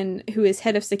person who is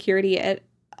head of security at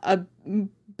a $1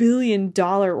 billion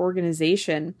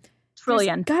organization,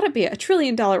 Trillion. There's got to be a $1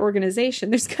 trillion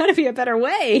organization. There's got to be a better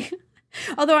way.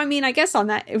 Although, I mean, I guess to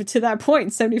that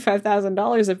point,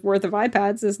 $75,000 worth of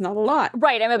iPads is not a lot.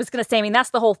 Right. I was going to say,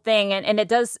 that's the whole thing. And it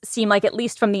does seem like, at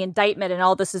least from the indictment, and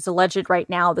all this is alleged right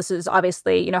now, this is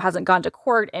obviously, hasn't gone to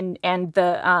court. And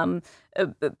the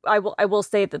I will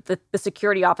say that the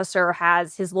security officer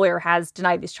his lawyer has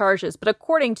denied these charges. But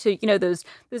according to,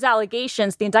 those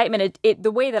allegations, the indictment,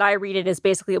 the way that I read it is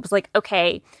basically, it was like,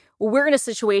 okay, we're in a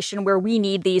situation where we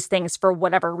need these things for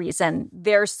whatever reason.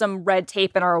 There's some red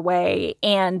tape in our way,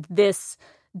 and this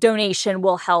donation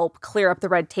will help clear up the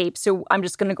red tape. So I'm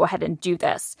just going to go ahead and do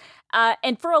this.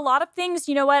 And for a lot of things,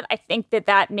 you know what? I think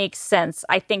that makes sense.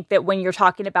 I think that when you're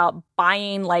talking about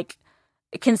buying like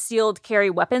concealed carry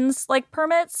weapons like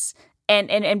permits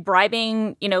and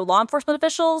bribing, law enforcement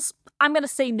officials, I'm going to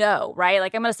say no, right?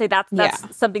 Like, I'm going to say that's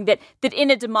something that in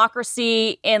a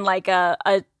democracy, in like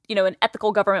an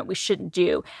ethical government, we shouldn't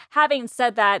do. Having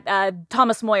said that,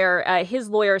 Thomas Moyer, his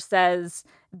lawyer, says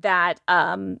that,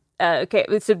 okay,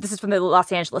 so this is from the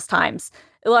Los Angeles Times.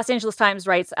 The Los Angeles Times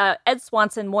writes, Ed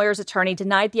Swanson, Moyer's attorney,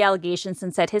 denied the allegations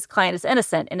and said his client is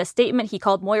innocent. In a statement, he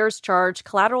called Moyer's charge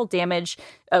collateral damage,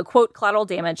 quote, collateral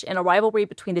damage in a rivalry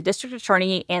between the district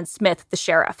attorney and Smith, the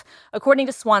sheriff. According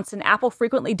to Swanson, Apple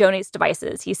frequently donates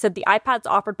devices. He said the iPads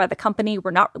offered by the company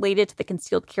were not related to the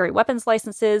concealed carry weapons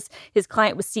licenses his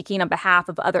client was seeking on behalf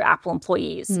of other Apple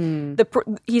employees.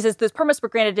 He says those permits were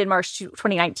granted in March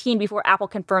 2019 before Apple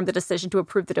confirmed the decision to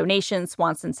approve the donation,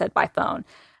 Swanson said by phone.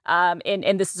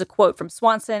 And this is a quote from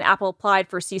Swanson. Apple applied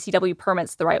for CCW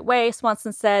permits the right way,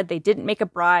 Swanson said. They didn't make a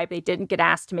bribe. They didn't get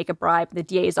asked to make a bribe. The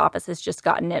DA's office has just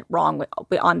gotten it wrong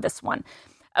on this one.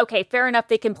 Okay, fair enough.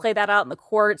 They can play that out in the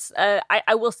courts.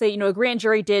 I will say, a grand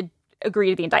jury did agree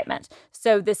to the indictment.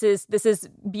 So this is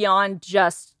beyond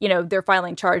just, they're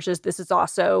filing charges. This is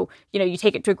also, you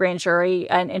take it to a grand jury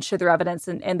and show their evidence.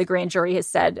 And the grand jury has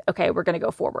said, okay, we're going to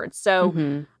go forward.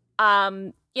 So,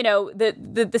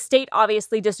 the state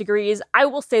obviously disagrees. I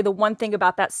will say the one thing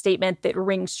about that statement that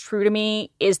rings true to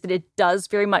me is that it does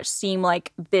very much seem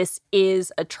like this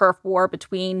is a turf war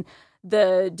between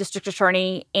the district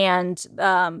attorney and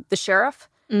the sheriff.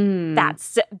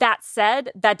 That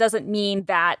said, that doesn't mean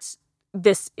that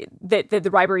the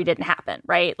bribery didn't happen,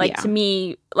 right? Like, to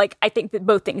me, like, I think that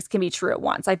both things can be true at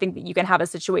once. I think that you can have a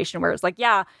situation where it's like,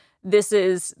 yeah, this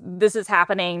is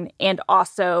happening, and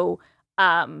also,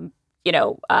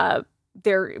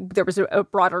 there was a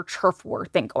broader turf war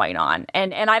thing going on.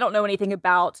 And I don't know anything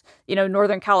about,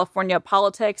 Northern California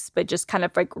politics, but just kind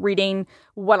of like reading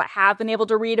what I have been able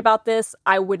to read about this,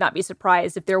 I would not be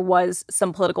surprised if there was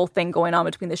some political thing going on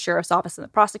between the sheriff's office and the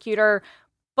prosecutor.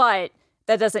 But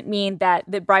that doesn't mean that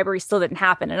the bribery still didn't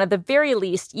happen. And at the very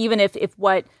least, even if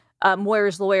what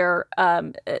Moyer's lawyer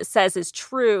says is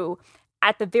true,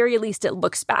 at the very least, it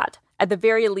looks bad. At the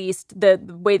very least, the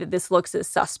way that this looks is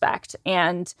suspect.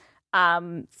 And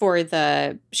for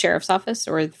the sheriff's office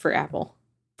or for Apple?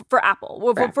 For Apple.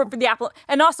 Well, for the Apple.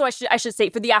 And also, I should say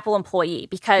for the Apple employee,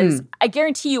 because I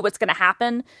guarantee you what's going to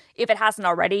happen, if it hasn't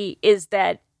already, is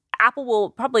that Apple will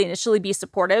probably initially be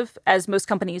supportive, as most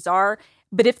companies are.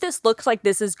 But if this looks like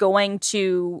this is going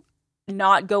to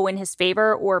not go in his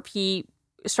favor, or if he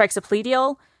strikes a plea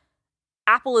deal,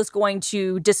 Apple is going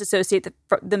to disassociate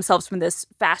themselves from this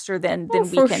faster than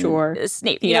we can. Sure.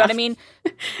 Snape. You know what I mean?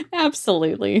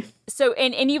 Absolutely. So,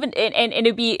 and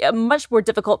it'd be much more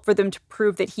difficult for them to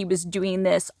prove that he was doing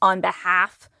this on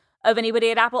behalf of anybody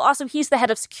at Apple. Also, he's the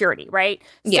head of security, right?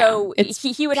 Yeah, so it's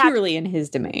he would purely in his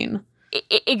domain.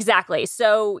 Exactly.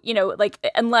 So, like,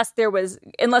 unless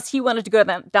he wanted to go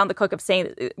down the cook of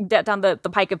saying, down the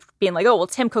pike of being like, oh, well,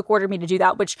 Tim Cook ordered me to do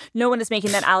that, which no one is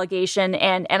making that allegation.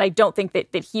 And I don't think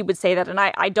that he would say that. And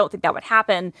I don't think that would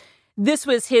happen. This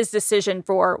was his decision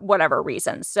for whatever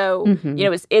reason. So,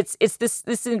 it's this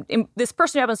person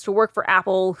who happens to work for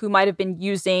Apple, who might have been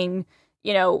using,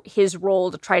 his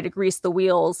role to try to grease the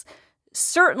wheels.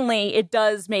 Certainly, it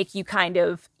does make you kind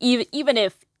of, even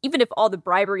if all the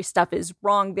bribery stuff is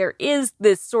wrong, there is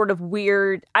this sort of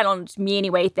weird, I don't know, to me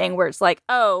anyway, thing where it's like,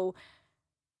 oh,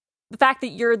 the fact that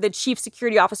you're the chief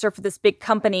security officer for this big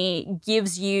company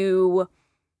gives you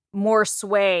more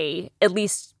sway, at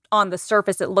least on the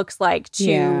surface, it looks like,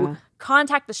 to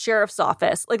contact the sheriff's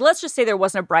office. Like, let's just say there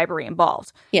wasn't a bribery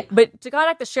involved. Yeah. But to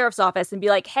contact the sheriff's office and be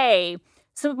like, hey,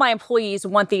 some of my employees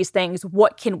want these things.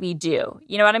 What can we do?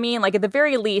 You know what I mean? Like, at the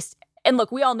very least, and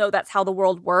look, we all know that's how the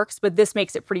world works, but this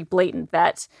makes it pretty blatant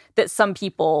that some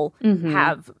people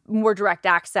have more direct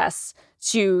access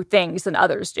to things than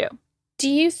others do. Do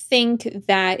you think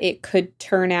that it could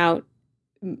turn out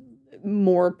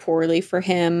more poorly for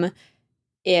him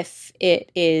if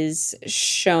it is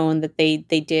shown that they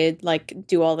did, like,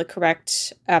 do all the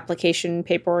correct application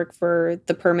paperwork for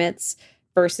the permits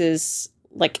versus,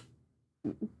 like,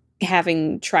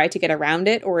 having tried to get around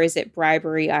it? Or is it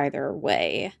bribery either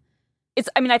way?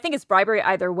 I think it's bribery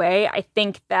either way. I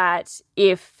think that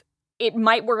if it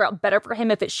might work out better for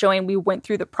him if it's showing we went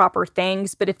through the proper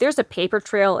things, but if there's a paper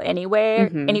trail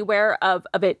anywhere of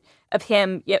it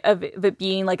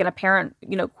being like an apparent,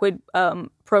 quid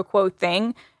pro quo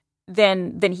thing,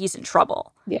 then he's in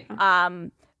trouble. Yeah.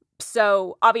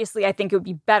 So obviously, I think it would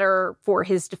be better for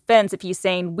his defense if he's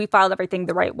saying we filed everything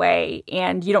the right way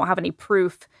and you don't have any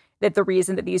proof that the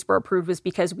reason that these were approved was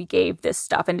because we gave this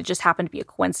stuff and it just happened to be a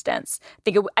coincidence.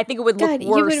 I think it would look worse.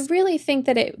 You would really think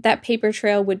that that paper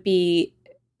trail would be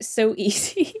so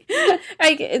easy.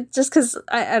 Just because,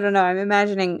 I don't know, I'm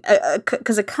imagining,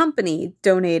 because a company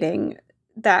donating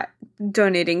 200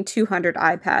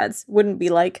 iPads wouldn't be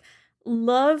like,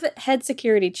 love head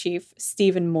security chief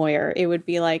Stephen Moyer. It would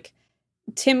be like,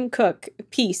 Tim Cook,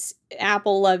 peace,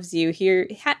 Apple loves you. Here,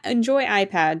 enjoy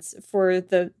iPads for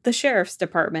the sheriff's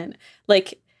department.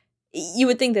 Like, you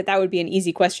would think that would be an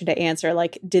easy question to answer.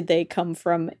 Like, did they come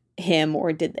from him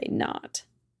or did they not?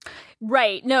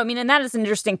 Right. No, and that is an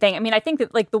interesting thing. I think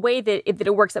that, like, the way that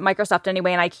it works at Microsoft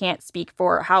anyway, and I can't speak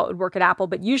for how it would work at Apple,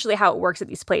 but usually how it works at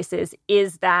these places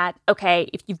is that, okay,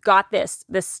 if you've got this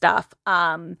stuff,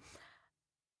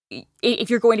 if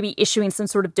you're going to be issuing some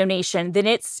sort of donation, then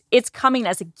it's coming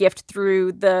as a gift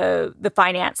through the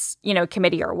finance,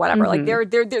 committee or whatever. Like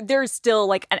there's still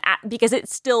like because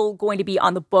it's still going to be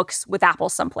on the books with Apple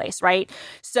someplace, right?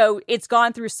 So it's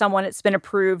gone through someone. It's been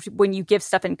approved when you give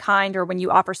stuff in kind or when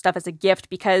you offer stuff as a gift,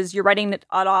 because you're writing it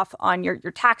off on your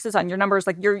taxes, on your numbers,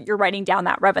 like you're writing down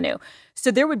that revenue. So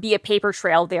there would be a paper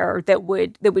trail there that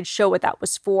would show what that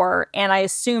was for. And I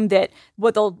assume that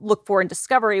what they'll look for in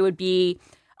discovery would be,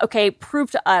 okay,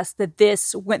 prove to us that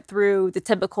this went through the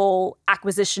typical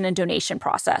acquisition and donation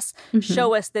process.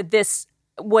 Show us that this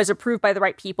was approved by the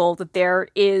right people, that there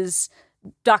is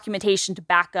documentation to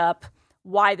back up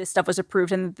why this stuff was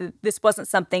approved, and this wasn't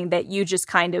something that you just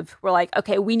kind of were like,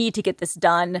 okay, we need to get this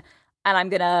done, and I'm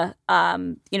going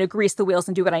to, grease the wheels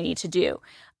and do what I need to do.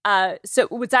 So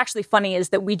what's actually funny is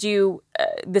that we do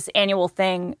this annual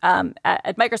thing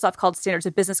at Microsoft called Standards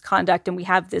of Business Conduct, and we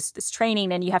have this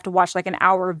training, and you have to watch like an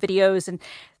hour of videos, and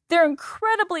they're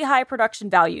incredibly high production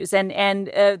values. And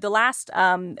the last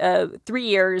 3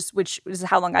 years, which is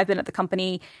how long I've been at the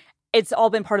company, it's all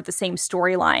been part of the same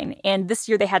storyline. And this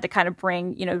year they had to kind of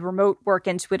bring, remote work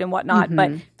into it and whatnot.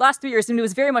 But the last 3 years, it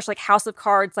was very much like House of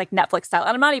Cards, like Netflix style.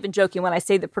 And I'm not even joking when I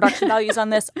say the production values on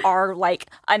this are like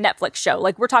a Netflix show.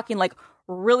 Like, we're talking like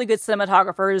really good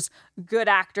cinematographers, good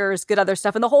actors, good other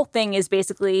stuff. And the whole thing is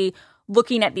basically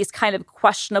looking at these kind of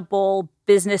questionable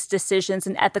business decisions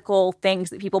and ethical things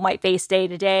that people might face day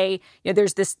to day.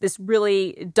 There's this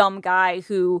really dumb guy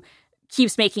who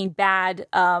keeps making bad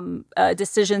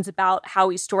decisions about how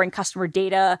he's storing customer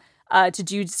data to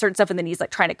do certain stuff, and then he's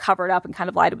like trying to cover it up and kind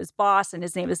of lie to his boss, and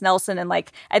his name is Nelson. And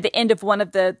like at the end of one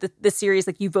of the series,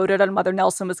 like you voted on whether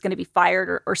Nelson was going to be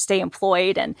fired or stay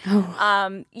employed, and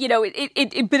but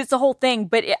it's the whole thing.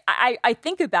 But I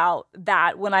think about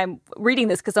that when I'm reading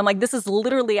this, because I'm like, this is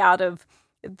literally out of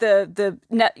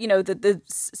the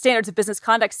Standards of Business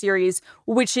Conduct series,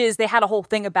 which is they had a whole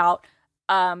thing about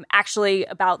some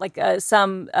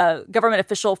government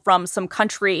official from some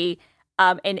country.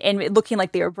 And looking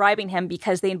like they were bribing him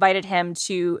because they invited him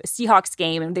to a Seahawks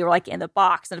game, and they were like in the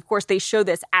box. And of course they show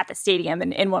this at the stadium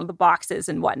and in one of the boxes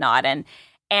and whatnot. And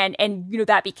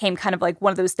that became kind of like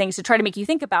one of those things to try to make you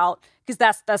think about, because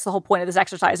that's the whole point of this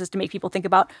exercise, is to make people think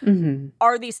about,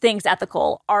 are these things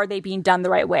ethical? Are they being done the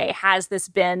right way? Has this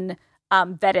been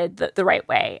vetted the right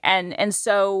way? And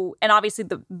obviously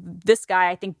this guy,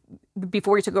 I think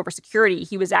before he took over security,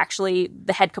 he was actually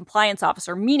the head compliance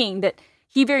officer, meaning that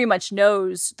he very much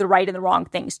knows the right and the wrong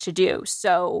things to do.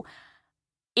 So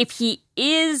if he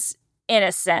is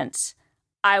innocent,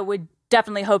 I would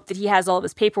definitely hope that he has all of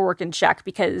his paperwork in check,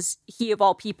 because he, of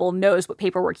all people, knows what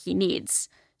paperwork he needs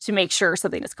to make sure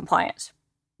something is compliant.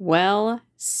 Well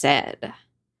said.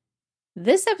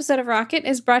 This episode of Rocket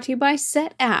is brought to you by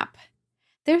Setapp.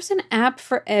 There's an app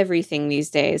for everything these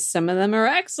days. Some of them are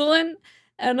excellent,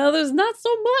 and others not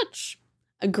so much.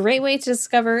 A great way to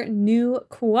discover new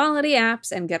quality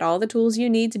apps and get all the tools you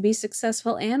need to be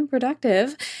successful and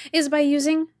productive is by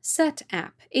using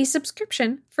Setapp, a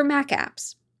subscription for Mac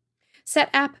apps.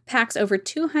 Setapp packs over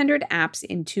 200 apps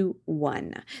into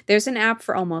one. There's an app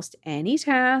for almost any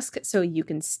task, so you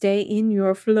can stay in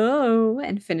your flow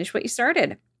and finish what you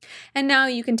started. And now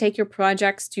you can take your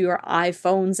projects to your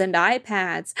iPhones and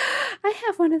iPads. I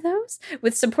have one of those.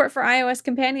 With support for iOS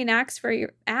companion apps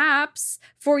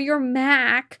for your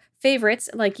Mac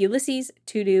favorites like Ulysses,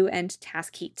 To-Do, and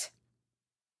Taskheat.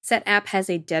 Setapp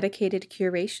has a dedicated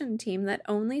curation team that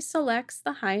only selects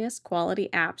the highest quality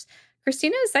apps.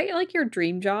 Christina, is that like your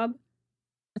dream job?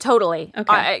 Totally.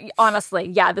 Okay. Honestly,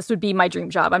 yeah, this would be my dream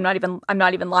job. I'm not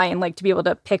even lying. Like, to be able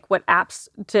to pick what apps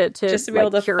to just to be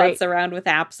able to curate. Futz around with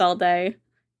apps all day,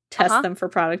 test them for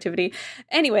productivity.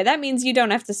 Anyway, that means you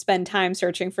don't have to spend time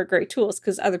searching for great tools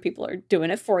because other people are doing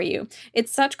it for you.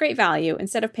 It's such great value.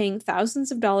 Instead of paying thousands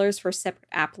of dollars for separate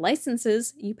app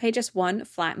licenses, you pay just one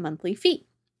flat monthly fee.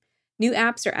 New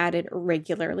apps are added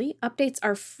regularly, updates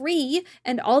are free,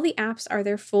 and all the apps are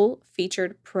their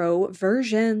full-featured pro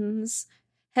versions.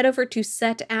 Head over to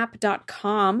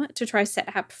setapp.com to try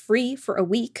Setapp free for a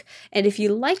week, and if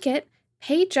you like it,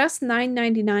 pay just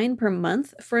 $9.99 per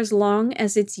month for as long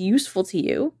as it's useful to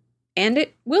you, and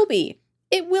it will be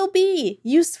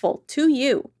useful to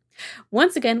you.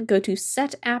 Once again, go to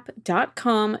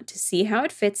setapp.com to see how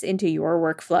it fits into your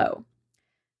workflow.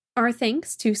 Our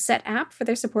thanks to Setapp for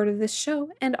their support of this show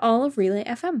and all of Relay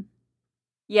FM.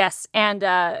 Yes, and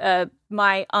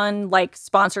my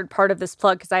sponsored part of this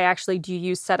plug, because I actually do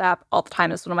use Setapp all the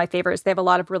time. It's one of my favorites. They have a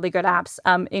lot of really good apps,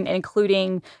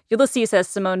 including Ulysses, as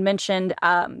Simone mentioned,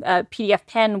 PDF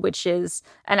Pen, which is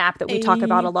an app that we talk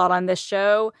about a lot on this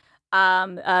show.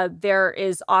 There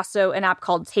is also an app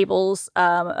called Tables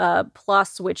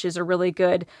Plus, which is a really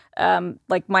good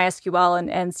MySQL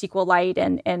and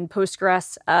SQLite and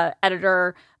Postgres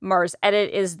editor. Mars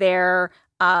Edit is there.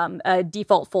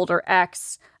 Default Folder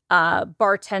X,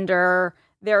 Bartender.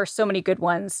 There are so many good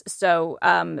ones. So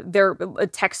there,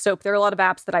 Text Soap. There are a lot of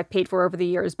apps that I've paid for over the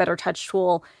years. Better Touch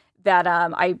Tool that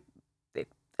I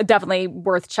definitely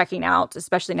worth checking out,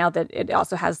 especially now that it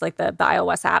also has like the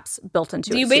iOS apps built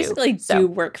into it. You basically do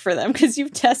work for them because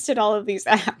you've tested all of these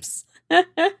apps.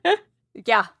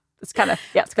 Yeah, it's kind of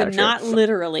true. Not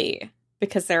literally,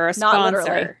 because they're a sponsor. Not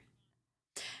literally.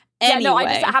 Anyway. Yeah, no, I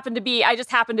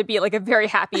just happen to be like a very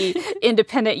happy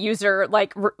independent user,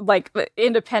 like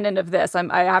independent of this.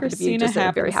 I happen to be just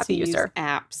a very happy user.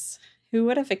 Apps. Who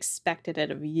would have expected it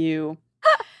of you?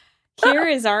 Here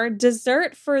is our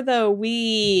dessert for the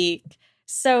week.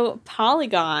 So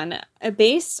Polygon,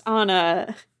 based on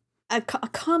a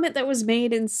comment that was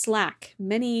made in Slack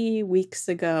many weeks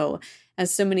ago,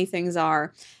 as so many things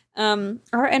are,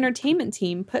 our entertainment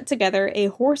team put together a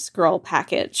Horse Girl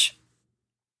package.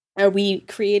 We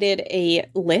created a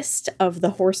list of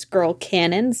the Horse Girl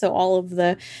canon, so all of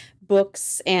the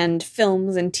books and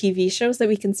films and TV shows that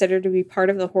we consider to be part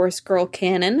of the Horse Girl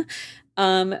canon.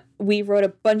 We wrote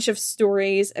a bunch of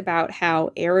stories about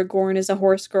how Aragorn is a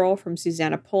horse girl from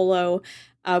Susanna Polo.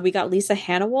 We got Lisa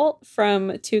Hannawalt from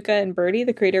Tuca and Birdie,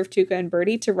 the creator of Tuca and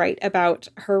Birdie, to write about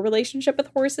her relationship with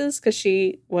horses, because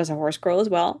she was a horse girl as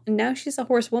well. And now she's a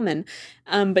horse woman.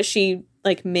 But she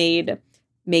made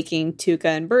making Tuca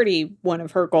and Birdie one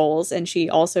of her goals, and she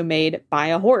also made buy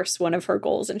a horse one of her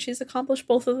goals, and she's accomplished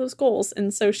both of those goals.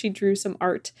 And so she drew some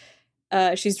art.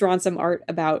 She's drawn some art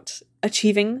about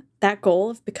achieving that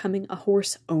goal of becoming a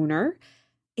horse owner.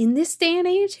 In this day and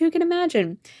age, who can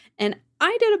imagine? And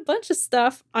I did a bunch of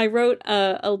stuff. I wrote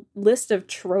a list of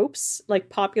tropes, like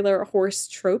popular horse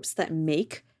tropes that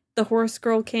make the horse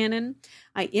girl canon.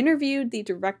 I interviewed the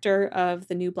director of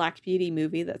the new Black Beauty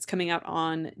movie that's coming out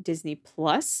on Disney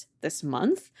Plus this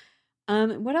month.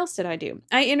 What else did I do?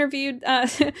 I interviewed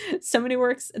somebody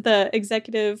works the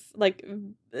executive,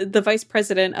 the vice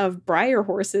president of Breyer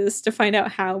Horses, to find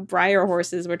out how Breyer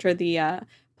horses, which are the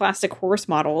plastic horse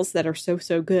models that are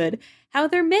so good, how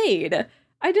they're made.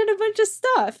 I did a bunch of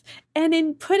stuff. And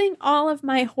in putting all of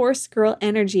my horse girl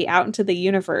energy out into the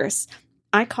universe,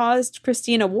 I caused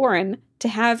Christina Warren to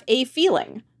have a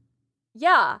feeling.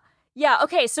 Yeah.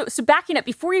 Okay. So backing up,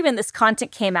 before even this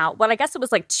content came out, I guess it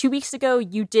was 2 weeks ago,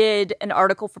 you did an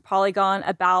article for Polygon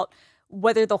about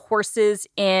whether the horses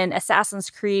in Assassin's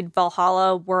Creed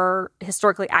Valhalla were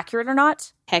historically accurate or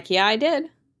not. Heck yeah, I did.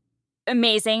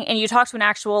 Amazing. And you talked to an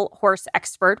actual horse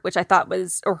expert, which I thought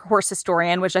was, or horse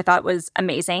historian, which I thought was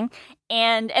amazing.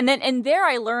 And there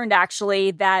I learned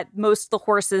actually that most of the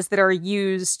horses that are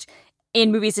used in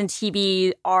movies and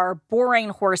TV are boring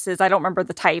horses. I don't remember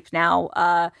the type now,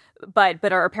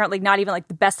 but are apparently not even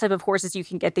the best type of horses you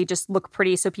can get. They just look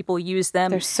pretty, so people use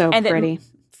them. They're so pretty.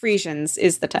 Frisians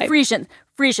is the type.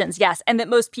 Frisians, yes. And that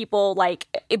most people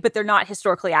but they're not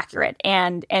historically accurate,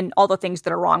 and all the things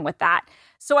that are wrong with that.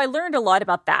 So I learned a lot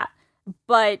about that.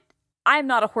 But I'm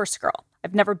not a horse girl.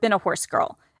 I've never been a horse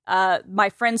girl. My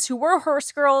friends who were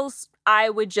horse girls, I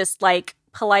would just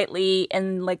politely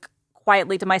and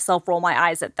quietly to myself roll my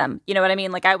eyes at them. You know what I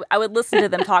mean? I would listen to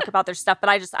them talk about their stuff, but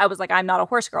I was I'm not a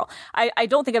horse girl. I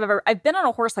don't think I've been on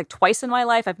a horse twice in my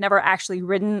life. I've never actually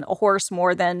ridden a horse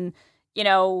more than,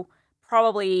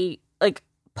 probably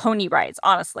pony rides,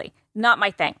 honestly. Not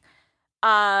my thing.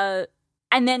 And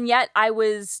then yet I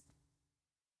was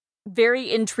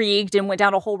very intrigued and went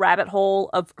down a whole rabbit hole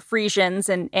of Frisians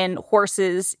and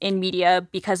horses in media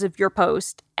because of your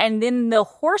post. And then the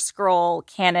Horse Girl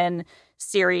canon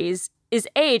series is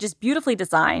just beautifully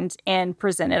designed and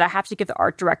presented. I have to give the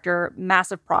art director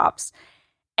massive props.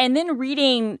 And then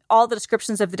reading all the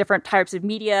descriptions of the different types of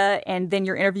media, and then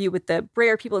your interview with the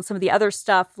Breyer people and some of the other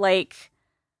stuff, I'm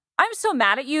so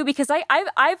mad at you because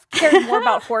I've cared more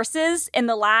about horses in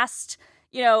the last,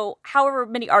 however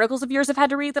many articles of yours I've had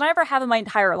to read than I ever have in my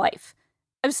entire life.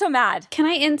 I'm so mad. Can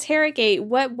I interrogate?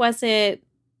 What was it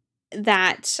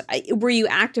that, were you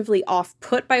actively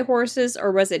off-put by horses,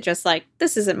 or was it just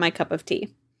this isn't my cup of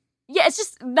tea? Yeah, it's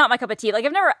just not my cup of tea. I've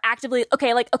never actively,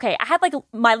 I had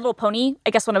My Little Pony, I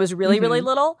guess when I was really, really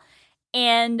little.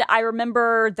 And I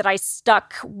remember that I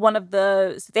stuck one of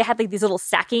they had these little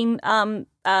stacking,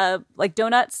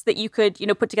 donuts that you could,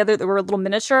 put together that were a little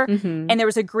miniature. Mm-hmm. And there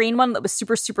was a green one that was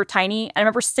super, super tiny. And I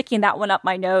remember sticking that one up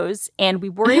my nose, and we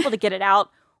were able to get it out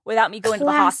without me going to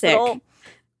the hospital.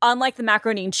 Unlike the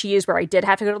macaroni and cheese, where I did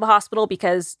have to go to the hospital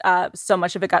because so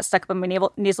much of it got stuck up in my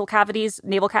nasal cavities.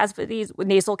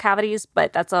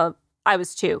 But I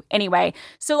was 2 anyway.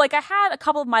 So I had a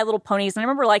couple of My Little Ponies, and I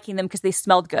remember liking them because they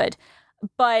smelled good,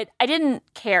 but I didn't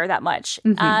care that much.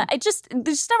 Mm-hmm. It just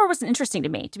never wasn't interesting to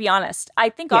me, to be honest. I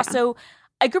think also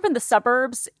I grew up in the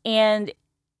suburbs, and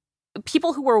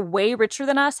people who were way richer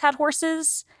than us had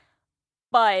horses.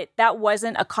 But that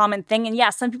wasn't a common thing. And yeah,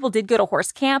 some people did go to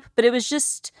horse camp, but it was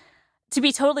just, to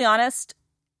be totally honest,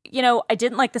 I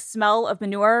didn't like the smell of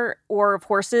manure or of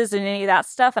horses and any of that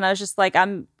stuff. And I was just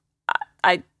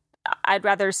I'd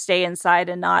rather stay inside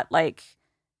and not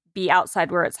be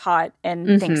outside where it's hot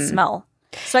and things smell.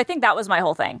 So I think that was my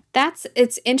whole thing.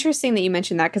 It's interesting that you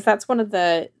mentioned that, because that's one of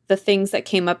the things that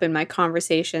came up in my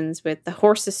conversations with the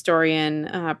horse historian,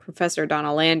 Professor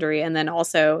Donna Landry, and then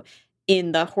also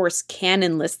in the horse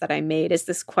canon list that I made, is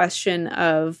this question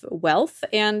of wealth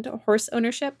and horse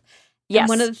ownership. Yes. And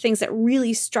one of the things that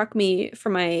really struck me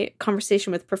from my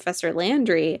conversation with Professor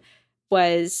Landry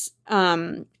was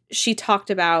she talked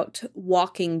about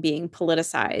walking being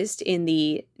politicized in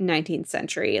the 19th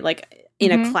century,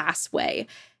 in a class way.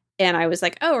 And I was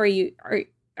like, oh, are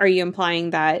you implying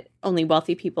that only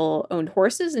wealthy people owned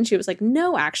horses? And she was like,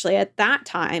 no, actually, at that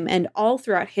time and all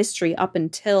throughout history up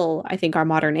until I think our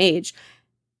modern age,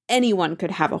 anyone could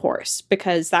have a horse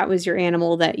because that was your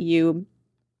animal that you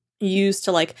used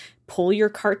to like pull your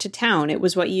cart to town. It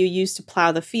was what you used to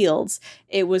plow the fields.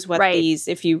 It was what these,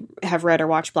 if you have read or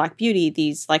watched Black Beauty,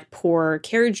 these like poor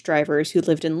carriage drivers who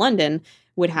lived in London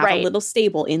would have a little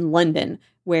stable in London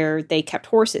where they kept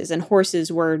horses, and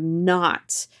horses were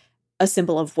not a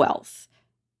symbol of wealth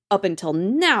up until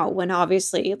now, when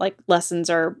obviously like lessons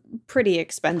are pretty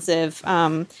expensive.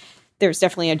 There's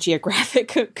definitely a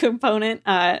geographic component.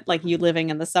 Like you living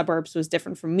in the suburbs was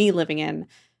different from me living in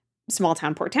small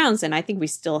town Port Townsend. I think we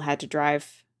still had to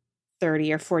drive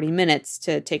 30 or 40 minutes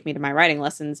to take me to my riding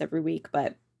lessons every week,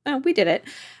 but we did it.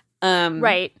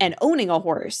 And owning a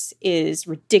horse is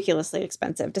ridiculously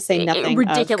expensive, to say nothing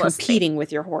of competing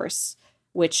with your horse,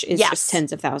 which is just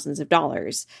tens of thousands of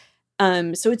dollars.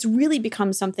 So it's really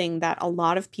become something that a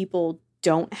lot of people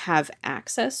don't have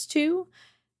access to.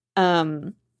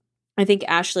 I think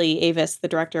Ashley Avis, the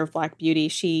director of Black Beauty,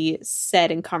 she said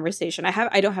in conversation,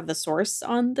 I don't have the source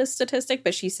on this statistic,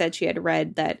 but she said she had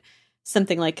read that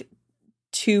something like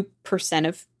 2%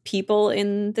 of people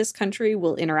in this country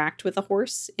will interact with a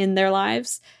horse in their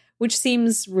lives, which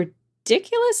seems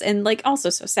ridiculous and like also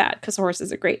so sad because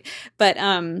horses are great. But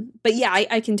yeah,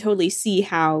 I can totally see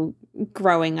how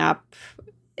growing up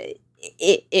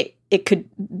it could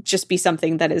just be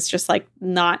something that is just like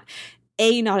not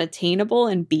attainable,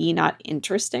 and B, not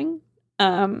interesting.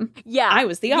 I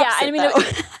was the opposite. I mean,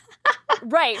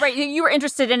 right. You were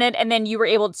interested in it, and then you were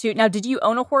able to. Now, did you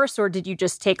own a horse, or did you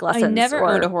just take lessons? I never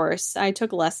owned a horse. I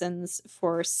took lessons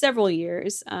for several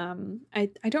years. I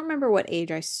don't remember what age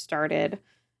I started.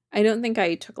 I don't think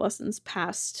I took lessons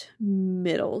past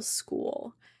middle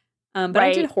school. But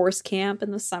I did horse camp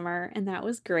in the summer, and that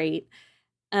was great.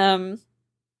 But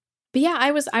yeah,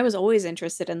 I was always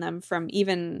interested in them from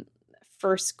even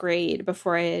first grade,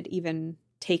 before I had even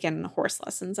taken horse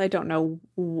lessons. I don't know.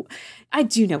 I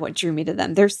do know what drew me to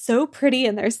them. They're so pretty,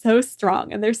 and they're so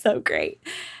strong, and they're so great.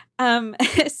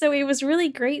 So it was really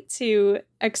great to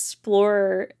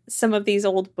explore some of these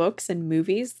old books and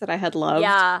movies that I had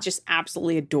loved, just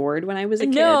absolutely adored when I was a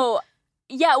kid.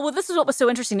 Yeah, well, this is what was so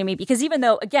interesting to me, because even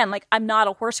though, again, like, I'm not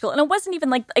a horse girl, and it wasn't even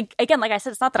like again, like I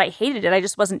said, it's not that I hated it, I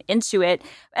just wasn't into it.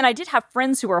 And I did have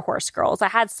friends who were horse girls. I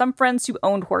had some friends who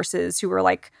owned horses, who were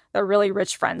like the really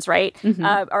rich friends, right? Mm-hmm.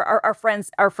 Our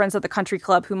friends at the country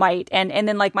club who might, and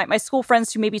then like my school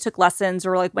friends who maybe took lessons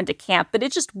or like went to camp, but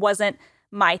it just wasn't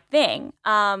my thing.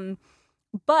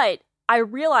 But I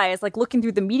realized, like, looking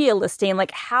through the media listing,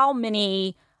 like how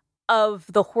many of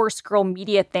the horse girl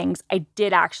media things I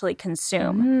did actually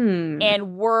consume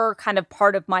and were kind of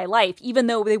part of my life, even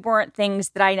though they weren't things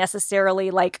that I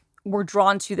necessarily like were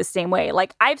drawn to the same way.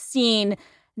 Like, I've seen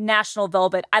National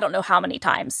Velvet, I don't know how many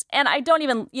times. And I don't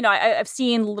even, I've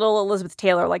seen Little Elizabeth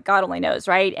Taylor, like God only knows,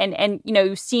 right? And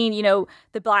you've seen,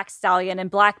 the Black Stallion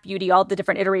and Black Beauty, all the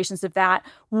different iterations of that.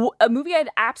 A movie I'd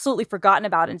absolutely forgotten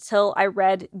about until I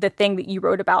read the thing that you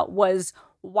wrote about was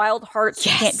Wild Hearts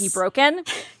Can't Be Broken.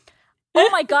 Oh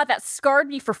my God, that scarred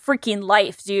me for freaking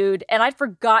life, dude. And I'd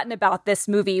forgotten about this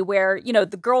movie where,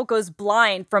 the girl goes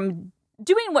blind from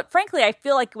doing what, frankly, I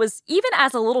feel like was, even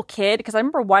as a little kid, because I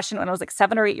remember watching it when I was like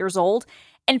 7 or 8 years old,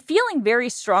 and feeling very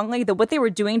strongly that what they were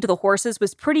doing to the horses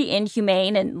was pretty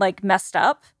inhumane and like messed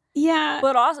up. Yeah.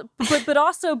 But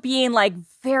also being like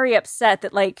very upset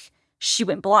that like she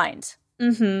went blind.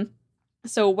 Mm-hmm.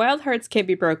 So Wild Hearts Can't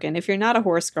Be Broken. If you're not a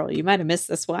horse girl, you might have missed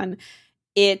this one.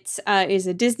 It is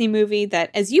a Disney movie that,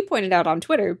 as you pointed out on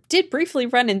Twitter, did briefly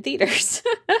run in theaters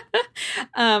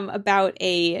about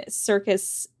a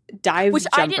circus dive which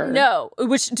jumper. I didn't know.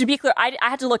 Which, to be clear, I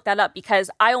had to look that up because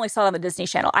I only saw it on the Disney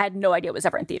Channel. I had no idea it was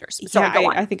ever in theaters. So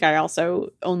yeah, I think I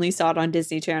also only saw it on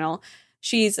Disney Channel.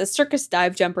 She's a circus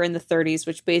dive jumper in the 30s,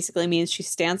 which basically means she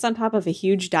stands on top of a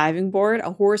huge diving board.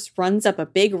 A horse runs up a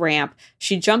big ramp.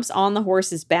 She jumps on the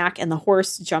horse's back, and the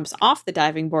horse jumps off the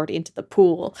diving board into the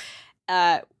pool.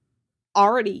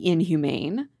 Already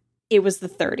inhumane. It was the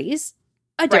 30s,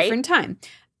 a different time.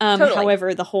 Totally.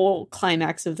 However, the whole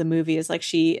climax of the movie is like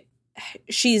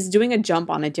she's doing a jump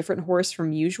on a different horse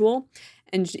from usual,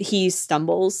 and he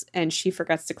stumbles and she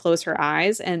forgets to close her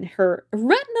eyes, and her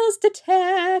retinas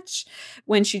detach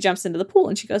when she jumps into the pool,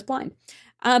 and she goes blind.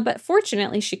 But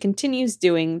fortunately, she continues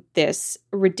doing this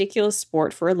ridiculous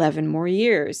sport for 11 more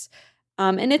years.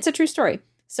 And it's a true story.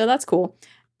 So that's cool.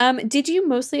 Did you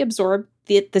mostly absorb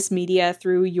this media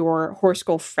through your horse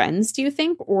girl friends, do you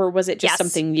think? Or was it just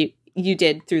something you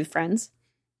did through friends?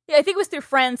 Yeah, I think it was through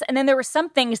friends, and then there were some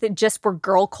things that just were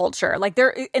girl culture. Like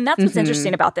and that's what's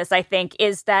interesting about this, I think,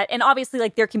 is that, and obviously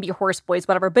like there can be horse boys,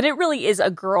 whatever, but it really is a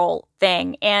girl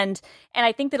thing. And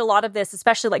I think that a lot of this,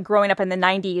 especially like growing up in the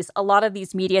 90s, a lot of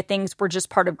these media things were just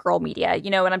part of girl media,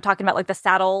 and I'm talking about like the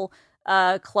Saddle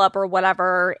Club or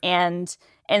whatever, and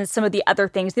some of the other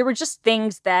things. They were just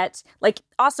things that, like,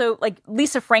 also like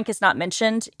Lisa Frank is not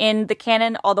mentioned in the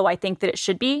canon, although I think that it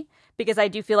should be, because I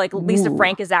do feel like Lisa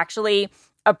Frank is actually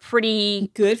a pretty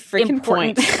good freaking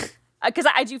point. Because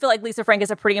I do feel like Lisa Frank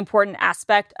is a pretty important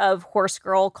aspect of horse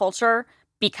girl culture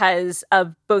because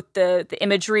of both the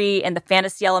imagery and the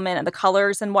fantasy element and the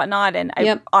colors and whatnot. And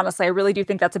honestly, I really do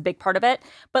think that's a big part of it.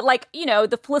 But like,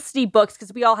 the Felicity books,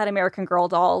 because we all had American Girl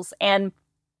dolls, and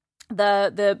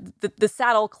the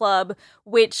Saddle Club,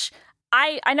 which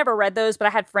I never read those, but I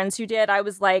had friends who did. I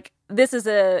was like, this is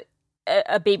a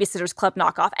Babysitter's Club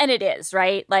knockoff, and it is,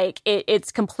 right? Like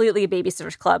it's completely a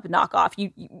Babysitter's Club knockoff.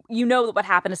 You know that what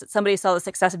happened is that somebody saw the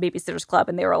success of Babysitter's Club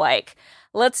and they were like,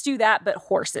 let's do that but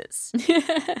horses.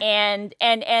 and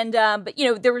but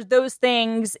there was those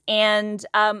things, and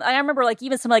I remember like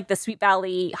even some like the Sweet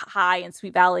Valley High and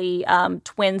Sweet Valley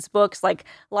Twins books, like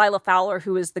Lila Fowler,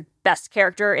 who was the best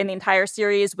character in the entire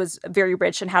series, was very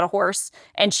rich and had a horse,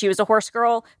 and she was a horse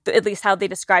girl, at least how they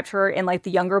described her in like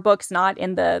the younger books, not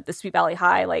in the Sweet Valley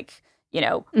High, like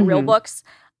real books.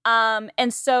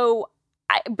 And so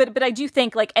but I do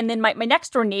think like, and then my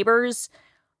next door neighbors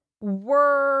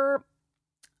were,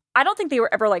 I don't think they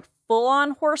were ever like full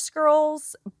on horse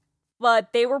girls,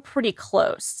 but they were pretty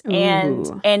close.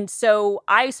 Ooh. And so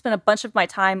I spent a bunch of my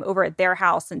time over at their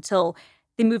house until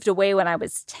they moved away when I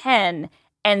was 10.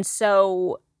 And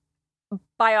so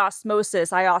by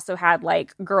osmosis, I also had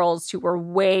like girls who were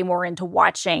way more into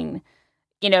watching,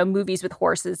 movies with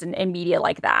horses and media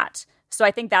like that. So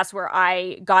I think that's where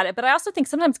I got it. But I also think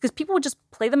sometimes because people would just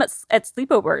play them at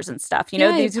sleepovers and stuff,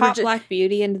 you pop Black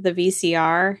Beauty into the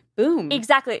VCR. Boom.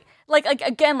 Exactly. Like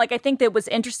again, like I think that what's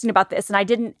interesting about this, and I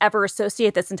didn't ever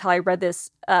associate this until I read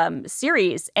this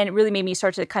series, and it really made me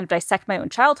start to kind of dissect my own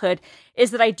childhood,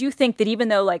 is that I do think that even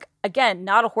though, like, again,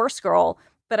 not a horse girl,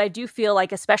 but I do feel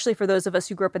like, especially for those of us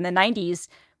who grew up in the 90s,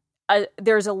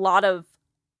 there's a lot of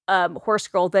horse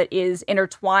girl that is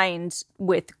intertwined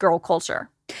with girl culture.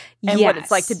 And what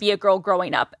it's like to be a girl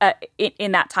growing up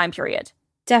in that time period.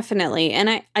 Definitely.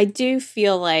 And I do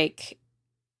feel like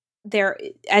there,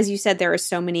 as you said, there are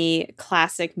so many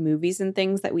classic movies and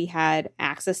things that we had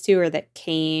access to or that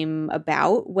came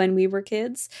about when we were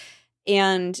kids.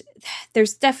 And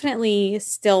there's definitely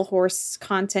still horse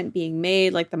content being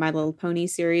made. Like the My Little Pony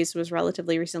series was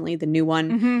relatively recently, the new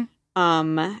one.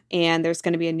 Mm-hmm. And there's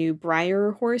going to be a new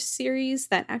Breyer Horse series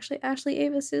that actually Ashley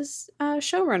Avis is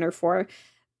showrunner for.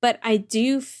 But I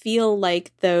do feel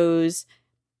like those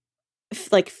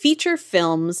like feature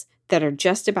films that are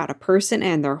just about a person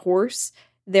and their horse,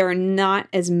 there are not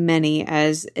as many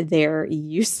as there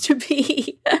used to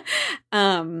be.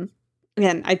 And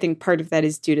I think part of that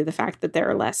is due to the fact that there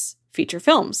are less feature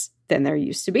films than there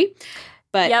used to be.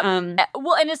 But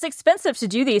well, and it's expensive to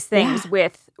do these things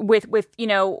with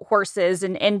horses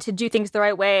and to do things the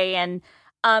right way. And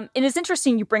it's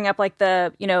interesting you bring up like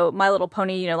the, My Little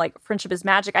Pony, like Friendship is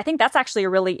Magic. I think that's actually a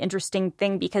really interesting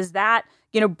thing because that,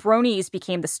 Bronies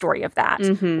became the story of that.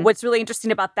 Mm-hmm. What's really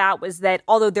interesting about that was that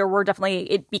although there were definitely,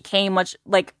 it became much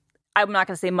like, I'm not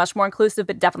going to say much more inclusive,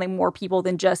 but definitely more people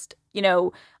than just,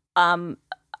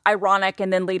 ironic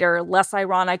and then later less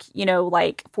ironic,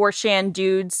 like 4chan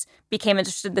dudes became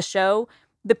interested in the show.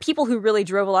 The people who really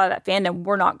drove a lot of that fandom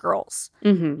were not girls.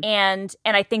 Mm-hmm. And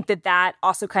I think that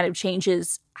also kind of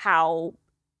changes how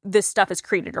this stuff is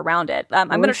created around it. I'm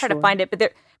going to try to find it,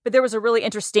 but there was a really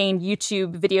interesting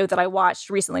YouTube video that I watched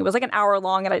recently. It was like an hour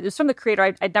long, and it was from the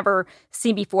creator I'd never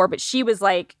seen before, but she was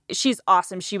like, she's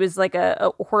awesome. She was like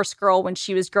a horse girl when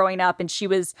she was growing up, and she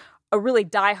was a really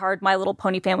diehard My Little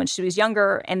Pony fan when she was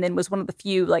younger, and then was one of the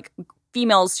few like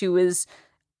females who was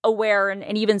aware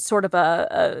and even sort of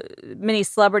a mini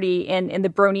celebrity in the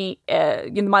Brony,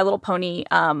 in the My Little Pony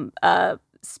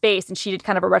space, and she did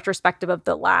kind of a retrospective of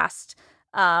the last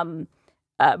BronyCon,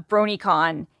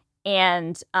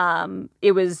 and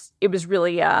it was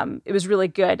really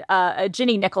good.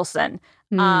 Jenny Nicholson,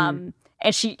 and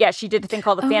she did a thing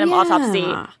called the Phantom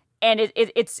Autopsy. And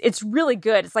it's really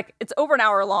good. It's like, it's over an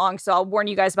hour long, so I'll warn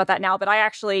you guys about that now. But I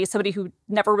actually, somebody who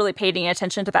never really paid any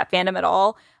attention to that fandom at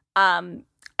all,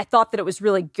 I thought that it was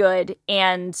really good.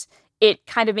 And it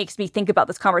kind of makes me think about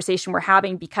this conversation we're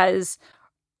having because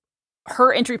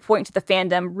her entry point to the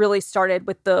fandom really started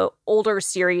with the older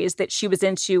series that she was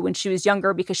into when she was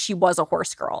younger because she was a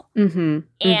horse girl. Mm-hmm.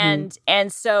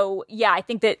 And so, yeah, I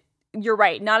think that you're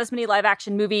right. Not as many live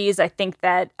action movies. I think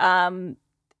that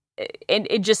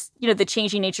it just, the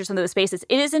changing nature of some of those spaces.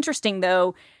 It is interesting,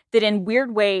 though, that in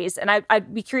weird ways, and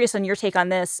I'd be curious on your take on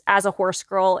this as a horse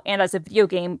girl and as a video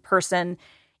game person,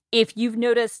 if you've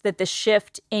noticed that the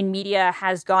shift in media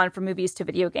has gone from movies to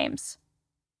video games.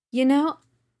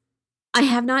 I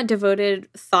have not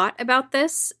devoted thought about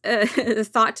this,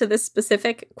 thought to this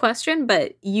specific question,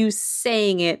 but you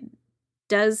saying it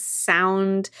does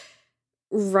sound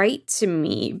right to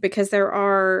me, because there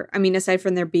are, aside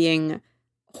from there being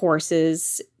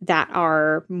horses that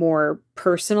are more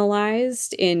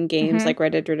personalized in games like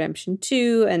Red Dead Redemption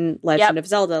 2 and Legend of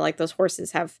Zelda, like those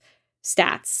horses have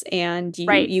stats and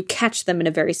you catch them in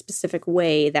a very specific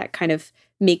way that kind of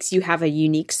makes you have a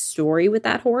unique story with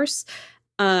that horse.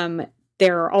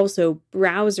 There are also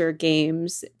browser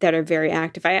games that are very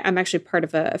active. I'm actually part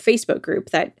of a Facebook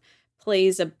group that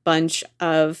plays a bunch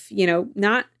of,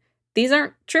 these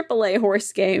aren't AAA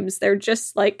horse games. They're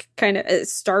just like kind of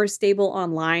Star Stable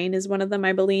Online is one of them,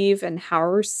 I believe. And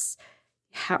Howrse,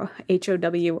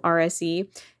 HOWRSE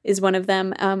is one of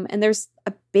them. And there's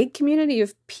a big community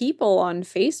of people on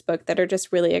Facebook that are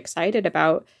just really excited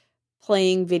about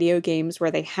playing video games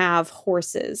where they have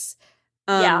horses.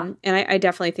 And I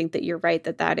definitely think that you're right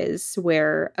that is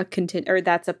where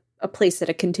that's a place that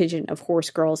a contingent of horse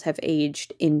girls have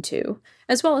aged into,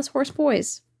 as well as horse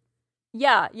boys.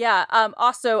 Yeah.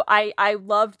 Also, I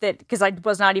loved that, because I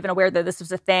was not even aware that this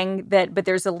was a thing, but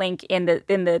there's a link in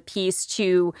the piece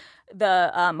to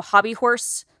the hobby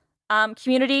horse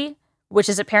community, which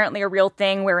is apparently a real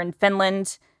thing, where in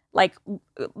Finland, like,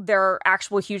 there are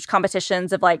actual huge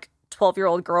competitions of like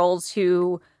 12-year-old girls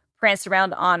who pranced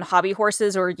around on hobby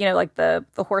horses, or, like the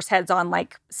horse heads on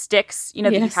like sticks,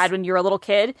 that you had when you were a little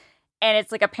kid. And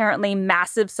it's like apparently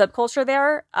massive subculture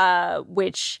there,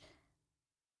 which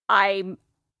I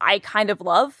kind of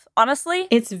love, honestly.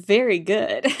 It's very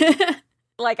good.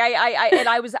 Like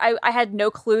I had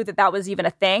no clue that was even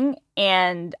a thing.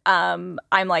 And I'm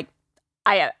like,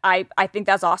 I think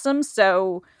that's awesome.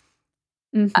 So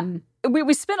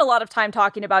we spent a lot of time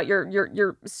talking about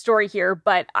your story here,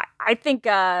 but I think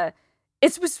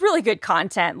it was really good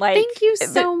content. Like, thank you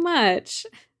so much.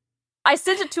 I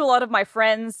sent it to a lot of my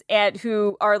friends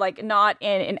who are like not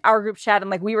in our group chat,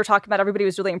 and like we were talking about, everybody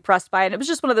was really impressed by it. And it was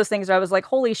just one of those things where I was like,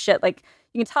 holy shit, like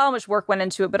you can tell how much work went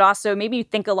into it, but also made me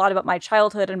think a lot about my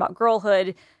childhood and about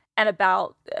girlhood and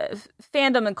about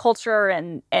fandom and culture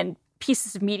and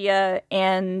pieces of media,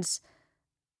 and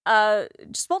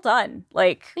just well done.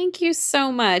 Like, thank you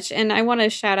so much. And I want to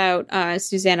shout out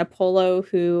Susanna Polo,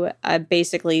 who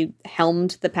basically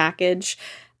helmed the package,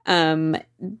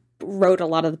 wrote a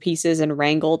lot of the pieces and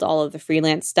wrangled all of the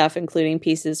freelance stuff, including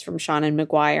pieces from Shannon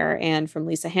McGuire and from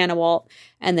Lisa Hannawalt.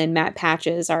 And then Matt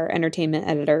Patches, our entertainment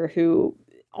editor, who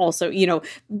also,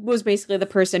 was basically the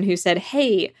person who said,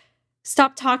 hey,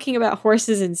 stop talking about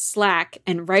horses in Slack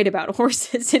and write about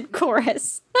horses in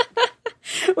Chorus.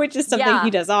 Which is something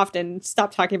he does often.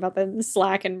 Stop talking about them in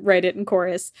Slack and write it in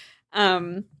Chorus.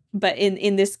 But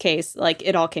in this case, like,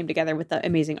 it all came together with the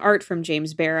amazing art from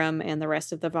James Barham and the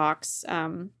rest of the Vox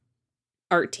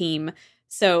art team.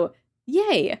 So,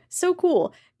 yay. So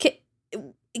cool.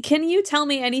 Can you tell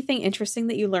me anything interesting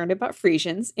that you learned about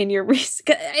Frisians in your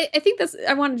research? I think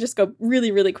I want to just go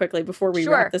really, really quickly before we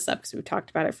wrap this up, because we've talked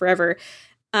about it forever.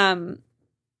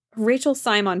 Rachel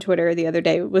Syme on Twitter the other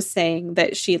day was saying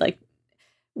that she, like,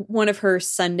 one of her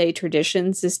Sunday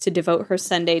traditions is to devote her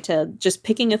Sunday to just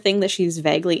picking a thing that she's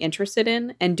vaguely interested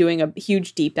in and doing a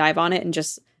huge deep dive on it and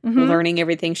just learning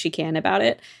everything she can about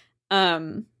it.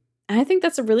 And I think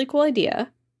that's a really cool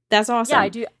idea. That's awesome. Yeah, I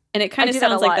do. And it kind of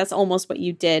sounds like that's almost what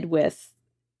you did with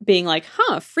being like,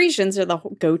 Frisians are the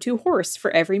go-to horse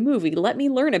for every movie. Let me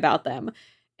learn about them.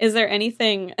 Is there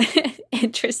anything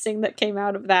interesting that came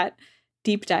out of that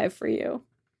deep dive for you?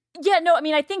 Yeah, no, I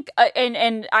mean, I think,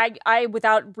 and I,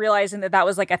 without realizing that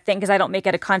was like a thing, because I don't make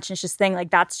it a conscientious thing, like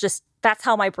that's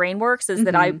how my brain works, is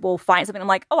that I will find something, I'm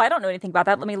like, oh, I don't know anything about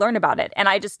that, let me learn about it. And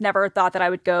I just never thought that I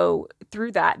would go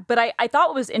through that. But I thought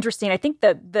what was interesting, I think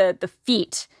the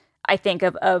feet, I think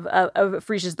of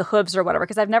Frisians, the hooves or whatever,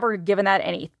 because I've never given that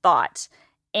any thought.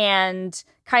 And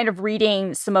kind of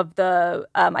reading some of the,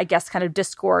 I guess, kind of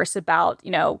discourse about,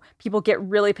 people get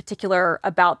really particular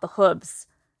about the hooves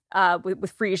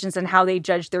with Frisians and how they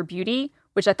judge their beauty,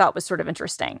 which I thought was sort of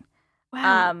interesting.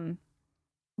 Wow.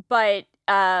 But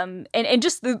and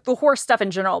just the horse stuff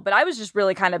in general. But I was just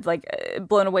really kind of like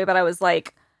blown away. But I was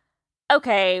like,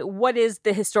 okay, what is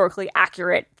the historically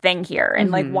accurate thing here?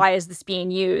 And like, why is this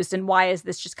being used? And why is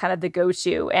this just kind of the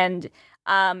go-to? And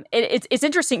It's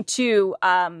interesting too,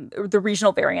 the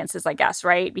regional variances, I guess,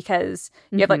 right? Because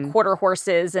you have like quarter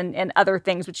horses and other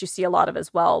things, which you see a lot of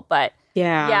as well. But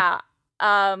yeah.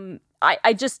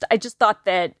 I just thought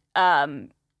that, I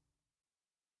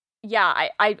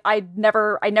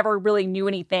never really knew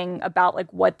anything about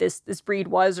like what this breed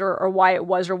was or why it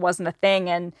was or wasn't a thing.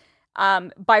 And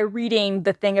by reading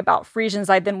the thing about Frisians,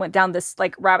 I then went down this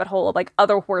like rabbit hole of like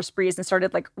other horse breeds and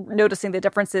started like noticing the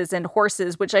differences in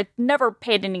horses, which I never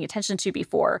paid any attention to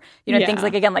before. You know, things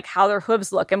like, again, like how their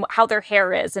hooves look and how their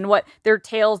hair is and what their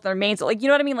tails, their manes, like, you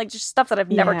know what I mean? Like just stuff that I've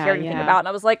never cared anything about. And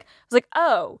I was like,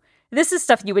 oh, this is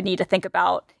stuff you would need to think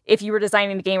about if you were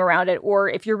designing the game around it, or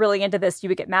if you're really into this, you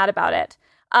would get mad about it.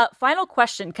 Final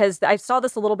question, because I saw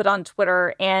this a little bit on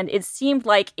Twitter, and it seemed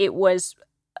like it was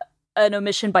an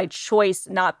omission by choice,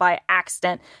 not by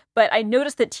accident. But I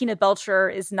noticed that Tina Belcher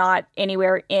is not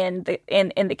anywhere in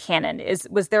the canon.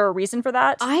 Was there a reason for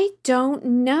that? I don't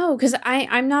know, because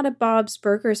I'm not a Bob's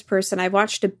Burgers person. I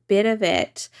watched a bit of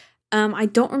it. I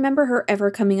don't remember her ever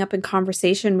coming up in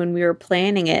conversation when we were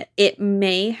planning it. It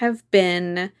may have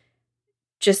been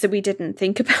just that we didn't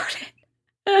think about it.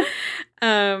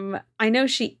 I know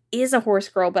she is a horse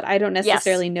girl, but I don't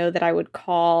necessarily know that I would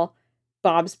call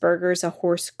Bob's Burgers a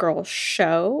horse girl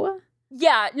show.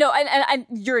 Yeah, no, and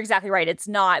you're exactly right. It's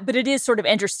not, but it is sort of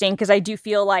interesting because I do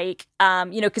feel like,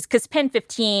 because Pen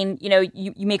 15,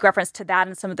 you make reference to that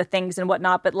and some of the things and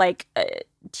whatnot, but like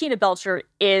Tina Belcher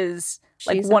is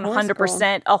like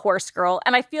 100% a horse girl,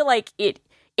 and I feel like it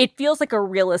feels like a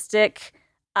realistic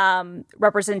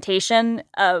representation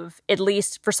of, at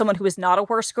least for someone who is not a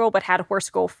horse girl but had horse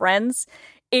girl friends.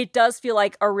 It does feel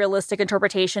like a realistic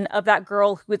interpretation of that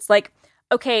girl who it's like,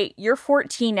 okay, you're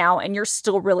 14 now and you're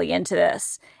still really into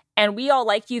this. And we all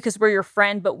like you because we're your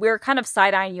friend, but we're kind of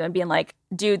side-eyeing you and being like,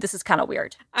 dude, this is kind of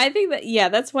weird. I think that,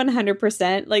 that's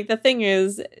 100%. Like, the thing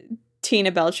is,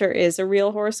 Tina Belcher is a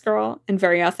real horse girl and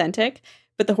very authentic,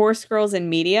 but the horse girls in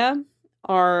media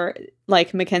are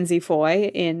like Mackenzie Foy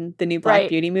in the new Black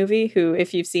Beauty movie, who,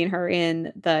 if you've seen her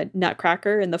in the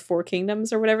Nutcracker in the Four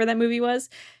Kingdoms or whatever that movie was,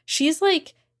 she's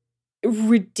like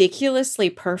ridiculously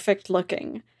perfect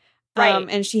looking. Right.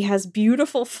 And she has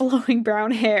beautiful flowing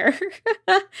brown hair.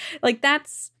 Like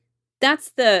that's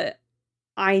the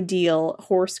ideal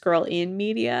horse girl in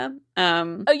media.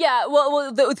 Well,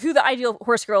 who the ideal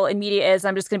horse girl in media is,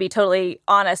 I'm just going to be totally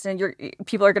honest, and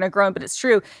people are going to groan, but it's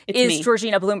true. Is me.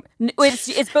 Georgina Bloom?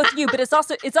 It's both you, but it's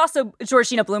also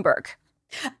Georgina Bloomberg.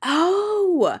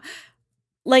 Oh,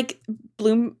 like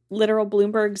literal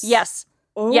Bloomberg's. Yes.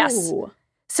 Oh. Yes.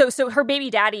 So her baby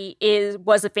daddy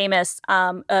was a famous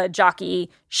jockey.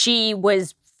 She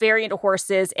was very into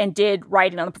horses and did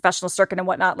riding on the professional circuit and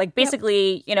whatnot. Like,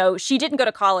 basically, she didn't go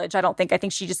to college, I don't think. I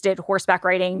think she just did horseback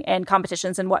riding and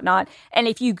competitions and whatnot. And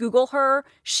if you Google her,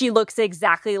 she looks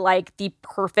exactly like the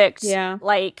perfect,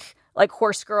 like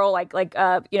horse girl, like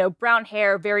brown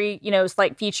hair, very,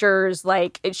 slight features.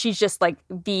 Like, she's just like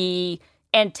the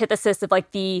antithesis of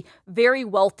like the very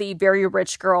wealthy, very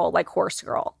rich girl, like horse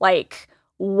girl, like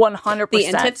 100%. The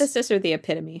antithesis or the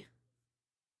epitome?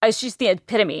 She's the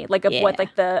epitome, like of what,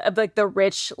 like the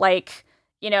rich, like,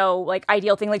 like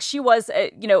ideal thing. Like, she was,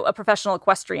 a professional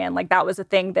equestrian. Like, that was a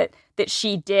thing that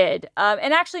she did.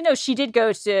 And actually, no, she did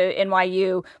go to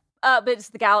NYU, but it's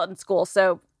the Gallatin School,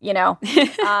 so there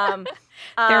are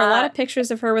a lot of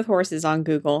pictures of her with horses on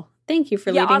Google. Thank you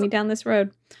for leading me down this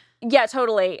road. Yeah,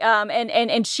 totally.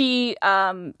 And she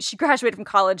graduated from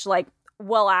college like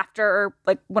well after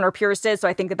like when her peers did. So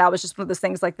I think that was just one of those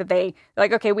things like that they're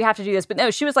like, okay, we have to do this. But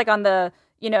no, she was like on the,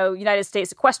 United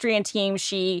States equestrian team.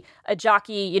 She, a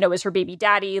jockey, was her baby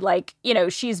daddy. Like,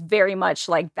 she's very much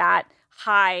like that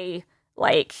high,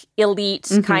 like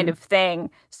elite kind of thing.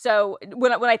 So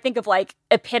when I think of like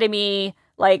epitome,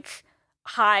 like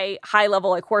high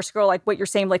level, like horse girl, like what you're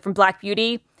saying, like from Black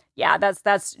Beauty. Yeah,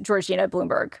 that's Georgina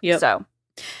Bloomberg. Yep. So,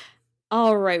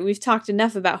 all right, we've talked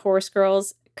enough about horse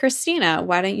girls. Christina,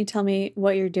 why don't you tell me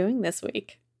what you're doing this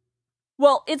week?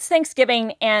 Well, it's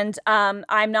Thanksgiving, and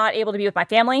I'm not able to be with my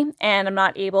family, and I'm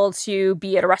not able to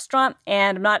be at a restaurant,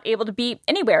 and I'm not able to be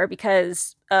anywhere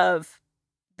because of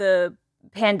the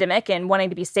pandemic and wanting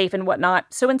to be safe and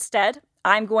whatnot. So instead,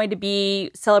 I'm going to be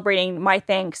celebrating my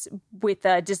thanks with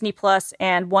Disney Plus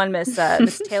and one Miss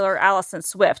Taylor Allison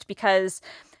Swift, because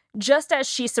just as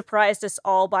she surprised us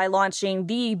all by launching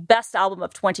the best album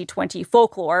of 2020,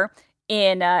 Folklore,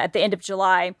 at the end of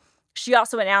July, she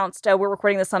also announced, we're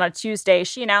recording this on a Tuesday,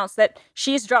 she announced that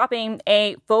she's dropping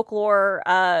a Folklore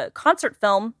concert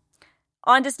film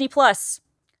on Disney Plus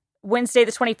Wednesday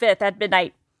the 25th at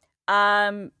midnight.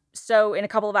 So in a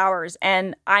couple of hours.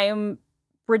 And I'm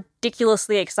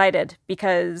ridiculously excited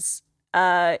because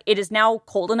it is now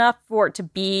cold enough for it to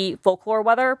be folklore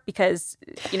weather because,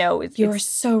 You're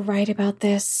so right about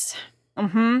this.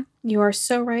 Mm-hmm. You are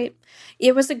so right.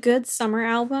 It was a good summer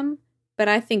album, but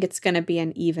I think it's going to be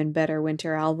an even better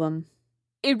winter album.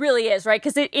 It really is, right?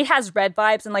 Because it has Red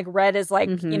vibes, and like Red is like,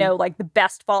 like the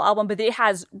best fall album, but it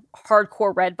has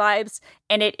hardcore Red vibes.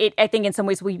 And it I think in some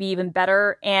ways will be even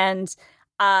better. And,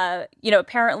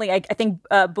 apparently I think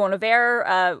Bon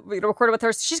Iver, we recorded with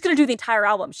her. She's going to do the entire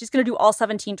album. She's going to do all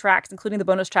 17 tracks, including the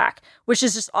bonus track, which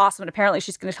is just awesome. And apparently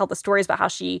she's going to tell the stories about how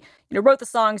she, wrote the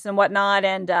songs and whatnot.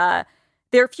 And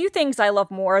there are a few things I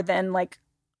love more than like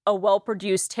a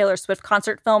well-produced Taylor Swift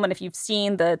concert film. And if you've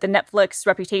seen the Netflix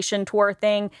Reputation tour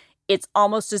thing, it's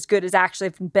almost as good as actually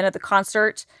been at the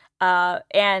concert.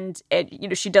 And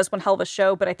she does one hell of a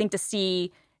show. But I think to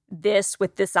see this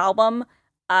with this album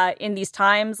in these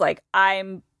times, like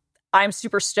I'm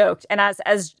super stoked. And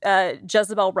as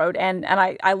Jezebel wrote, and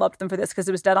I loved them for this because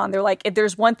it was dead on. They're like, if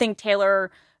there's one thing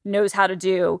Taylor knows how to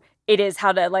do, it is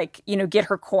how to get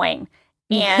her coin.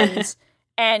 And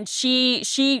And she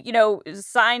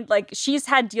signed, she's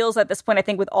had deals at this point, I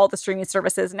think, with all the streaming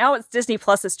services. Now it's Disney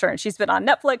Plus's turn. She's been on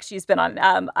Netflix. She's been on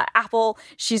Apple.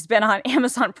 She's been on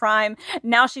Amazon Prime.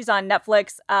 Now she's on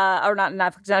Netflix, or not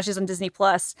Netflix. Now she's on Disney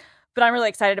Plus. But I'm really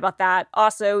excited about that.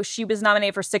 Also, she was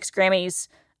nominated for 6 Grammys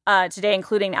today,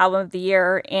 including Album of the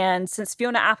Year. And since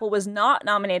Fiona Apple was not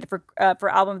nominated for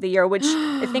Album of the Year, which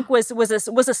I think was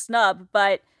a snub,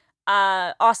 but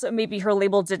also maybe her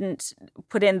label didn't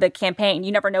put in the campaign.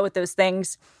 You never know with those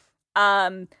things.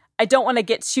 I don't want to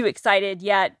get too excited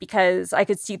yet because I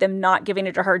could see them not giving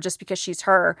it to her just because she's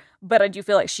her, but I do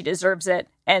feel like she deserves it.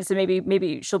 And so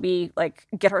maybe she'll be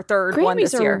get her third Grammys one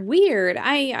this year. Are weird.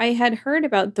 I had heard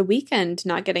about The Weeknd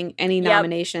not getting any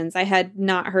nominations. Yep. I had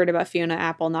not heard about Fiona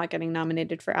Apple not getting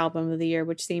nominated for Album of the Year,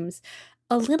 which seems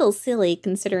a little silly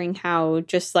considering how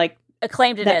just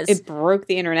acclaimed it is. It broke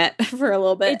the internet for a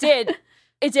little bit. It did.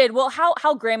 It did. Well,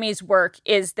 how Grammys work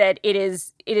is that it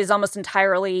is almost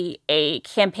entirely a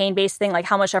campaign-based thing, like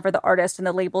how much effort the artist and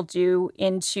the label do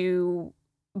into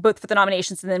both for the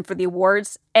nominations and then for the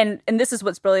awards. And this is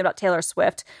what's brilliant about Taylor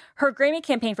Swift. Her Grammy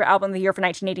campaign for Album of the Year for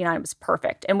 1989 was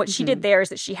perfect. And what she did there is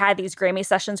that she had these Grammy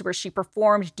sessions where she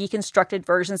performed deconstructed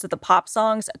versions of the pop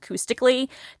songs acoustically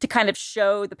to kind of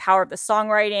show the power of the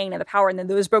songwriting and the power. And then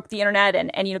those broke the internet.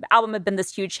 And the album had been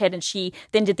this huge hit. And she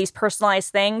then did these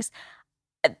personalized things.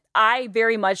 I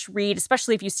very much read,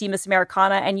 especially if you see Miss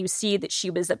Americana and you see that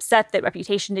she was upset that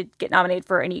Reputation didn't get nominated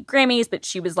for any Grammys, but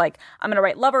she was like, I'm going to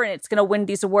write Lover and it's going to win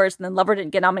these awards. And then Lover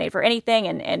didn't get nominated for anything.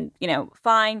 And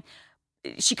fine.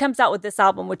 She comes out with this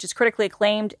album, which is critically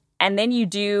acclaimed. And then you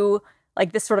do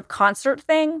this sort of concert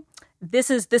thing. This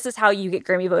is how you get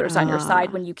Grammy voters on your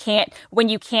side when you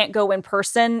can't go in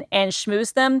person and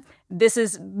schmooze them. This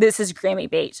is Grammy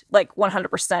bait,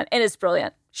 100%. And it's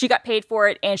brilliant. She got paid for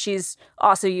it, and she's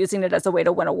also using it as a way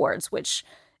to win awards, which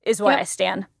is why I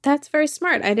stand. That's very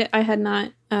smart. I had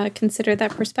not considered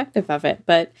that perspective of it,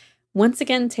 but once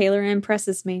again, Taylor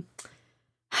impresses me.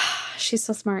 She's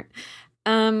so smart.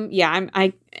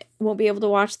 I won't be able to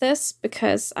watch this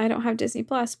because I don't have Disney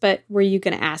Plus. But were you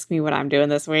going to ask me what I'm doing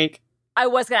this week? I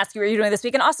was going to ask you what you're doing this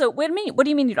week, and also, what do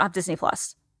you mean you don't have Disney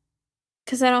Plus?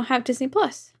 Because I don't have Disney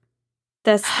Plus.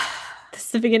 That's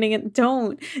the beginning of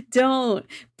don't.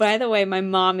 By the way, my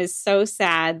mom is so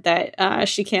sad that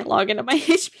she can't log into my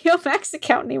HBO Max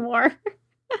account anymore.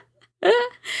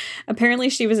 Apparently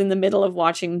she was in the middle of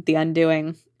watching The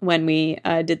Undoing when we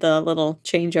did the little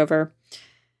changeover.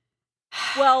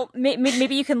 Well,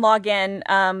 maybe you can log in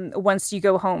once you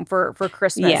go home for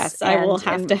Christmas. Yes, I will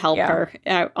have to help her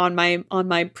on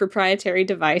my proprietary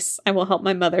device. I will help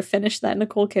my mother finish that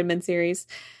Nicole Kidman series.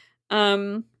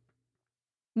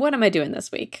 What am I doing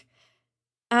this week?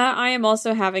 I am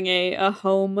also having a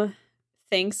home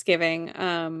Thanksgiving.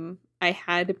 I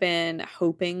had been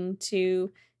hoping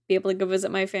to be able to go visit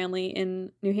my family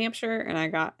in New Hampshire, and I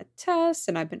got a test,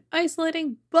 and I've been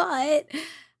isolating. But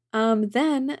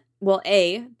then, well,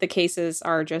 A, the cases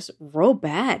are just real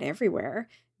bad everywhere.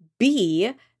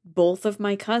 B, both of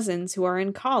my cousins who are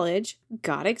in college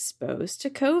got exposed to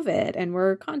COVID and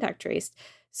were contact traced.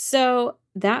 So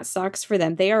that sucks for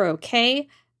them. They are okay,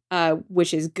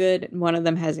 which is good. One of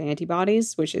them has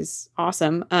antibodies, which is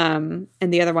awesome. And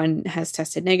the other one has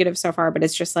tested negative so far, but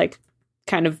it's just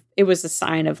it was a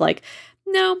sign of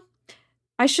no,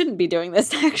 I shouldn't be doing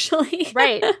this actually.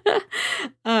 Right.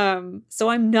 So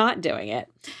I'm not doing it.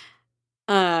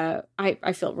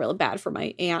 I feel really bad for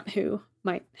my aunt who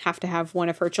might have to have one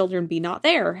of her children be not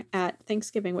there at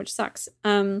Thanksgiving, which sucks.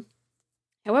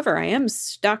 However, I am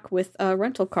stuck with a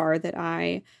rental car that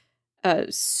I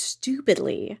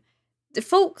stupidly...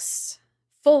 Folks,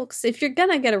 if you're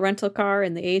gonna get a rental car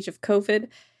in the age of COVID,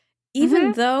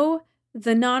 even though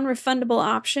the non-refundable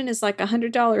option is like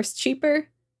 $100 cheaper,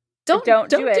 don't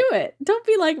do it. Don't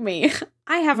be like me.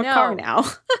 I have a car now.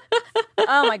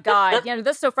 Oh my God.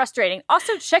 That's so frustrating.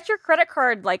 Also, check your credit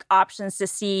card like options to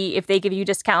see if they give you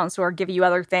discounts or give you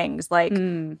other things. Like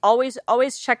always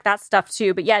check that stuff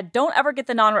too. But yeah, don't ever get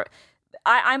the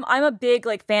I'm a big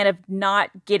like fan of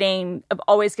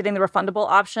always getting the refundable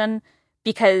option,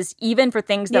 because even for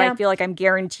things that I feel like I'm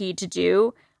guaranteed to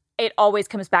do, it always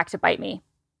comes back to bite me.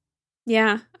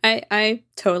 Yeah, I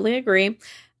totally agree.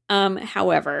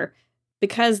 However,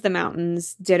 because the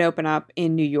mountains did open up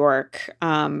in New York,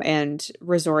 and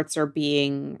resorts are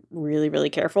being really, really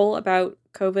careful about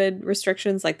COVID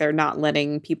restrictions, like they're not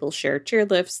letting people share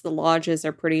chairlifts, the lodges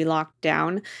are pretty locked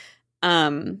down.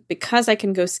 Because I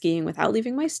can go skiing without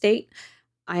leaving my state,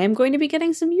 I am going to be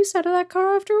getting some use out of that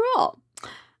car after all.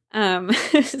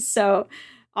 So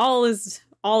all is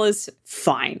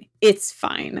fine. It's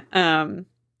fine.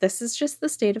 This is just the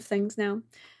state of things now.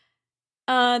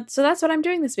 So that's what I'm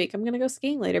doing this week. I'm going to go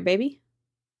skiing later, baby.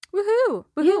 Woohoo.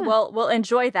 Yeah. Well, we'll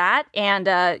enjoy that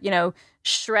and,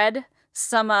 shred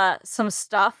some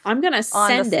stuff. I'm going to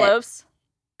send it.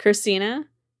 Christina,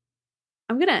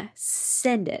 I'm going to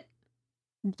send it.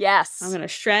 Yes. I'm going to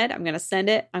shred. I'm going to send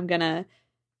it. I'm going to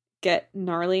get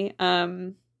gnarly.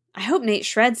 I hope Nate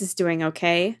Shreds is doing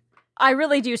okay. I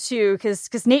really do too,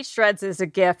 because Nate Shreds is a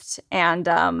gift, and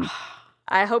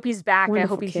I hope he's back.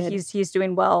 Wonderful I hope he's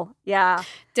doing well. Yeah.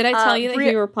 Did I tell you that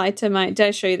he replied to my? Did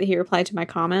I show you that he replied to my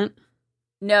comment?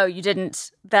 No, you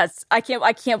didn't. I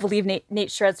can't believe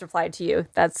Nate Shreds replied to you.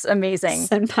 That's amazing.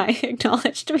 Senpai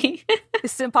acknowledged me.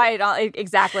 Senpai,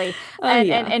 exactly.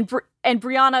 And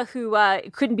Brianna, who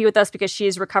couldn't be with us because she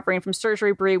is recovering from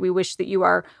surgery. Bri, we wish that you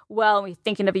are well, and we're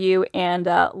thinking of you and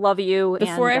love you.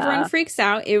 Before everyone freaks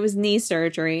out, it was knee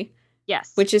surgery.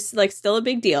 Yes, which is like still a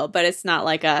big deal, but it's not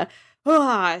like a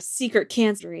secret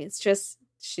cancer. It's just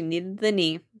she needed the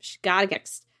knee. She gotta get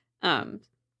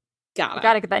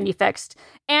gotta get that knee fixed.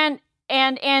 And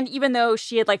even though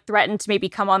she had like threatened to maybe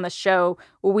come on the show,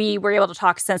 we were able to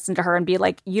talk sense into her and be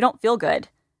like, "You don't feel good.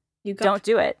 Don't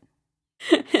do it."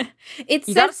 You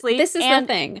gotta sleep. This is the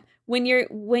thing. When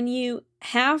you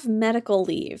have medical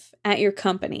leave at your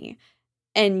company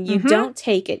and you don't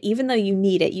take it, even though you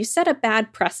need it, you set a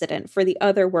bad precedent for the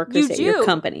other workers at your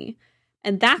company.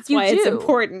 And that's why it's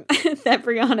important that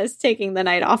Brianna's taking the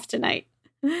night off tonight.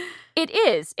 It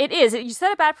is. You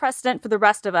set a bad precedent for the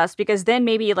rest of us, because then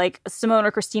maybe like Simone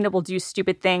or Christina will do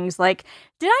stupid things like,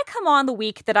 did I come on the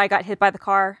week that I got hit by the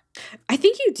car? I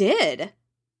think you did.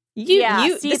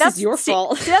 This is your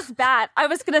fault. See, that's bad. I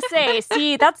was gonna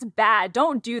say, that's bad.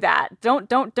 Don't do that. Don't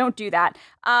do that.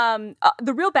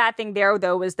 The real bad thing there,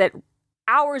 though, was that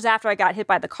hours after I got hit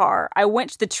by the car, I went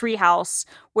to the treehouse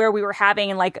where we were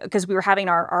having because we were having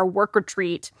our work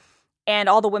retreat, and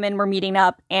all the women were meeting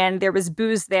up, and there was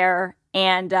booze there,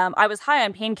 and I was high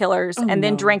on painkillers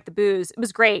then drank the booze. It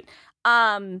was great.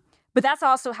 But that's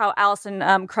also how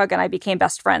Allison Krug and I became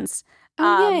best friends.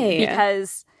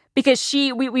 Because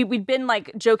we'd been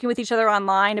like joking with each other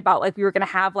online about like we were going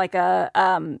to have like a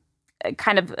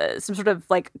kind of some sort of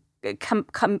like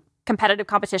competitive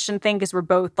competition thing, because we're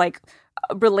both like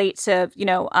relate to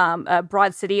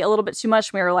Broad City a little bit too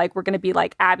much. We were like, we're going to be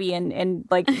like Abby and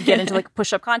like get into like a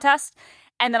push-up contest.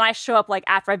 And then I show up like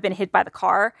after I've been hit by the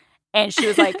car, and she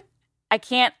was like, I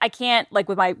can't like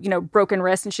with my broken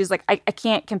wrist, and she's like, I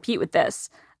can't compete with this.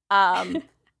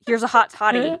 Here's a hot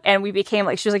toddy. And we became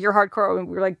like, she was like, you're hardcore. And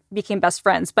we were like, became best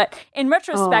friends. But in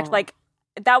retrospect, like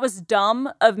that was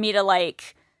dumb of me to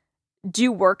like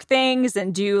do work things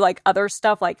and do like other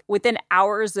stuff like within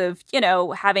hours of,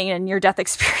 having a near-death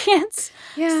experience.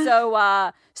 Yeah.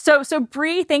 So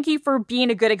Bri, thank you for being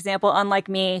a good example, unlike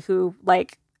me, who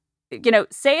like,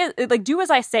 say like, do as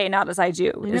I say, not as I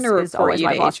do. I'm going to report you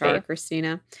to HR,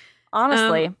 Christina.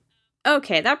 Honestly.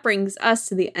 Okay, that brings us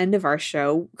to the end of our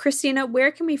show. Christina,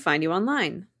 where can we find you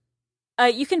online?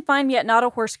 You can find me at Not a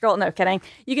Horse Girl. No, kidding.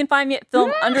 You can find me at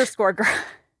film_girl.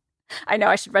 I know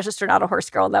I should register Not a Horse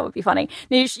Girl. That would be funny.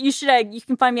 No, you should. You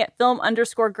can find me at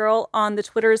film_girl on the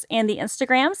Twitters and the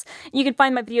Instagrams. You can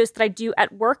find my videos that I do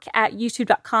at work at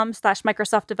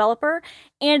youtube.com/Microsoft Developer.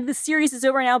 And the series is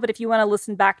over now, but if you want to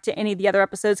listen back to any of the other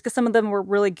episodes, because some of them were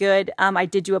really good, I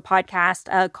did do a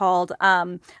podcast called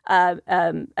Networked,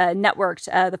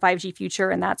 the 5G Future,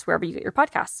 and that's wherever you get your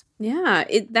podcasts. Yeah,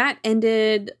 that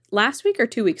ended last week or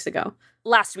 2 weeks ago?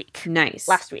 Last week. Nice.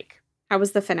 Last week. How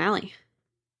was the finale?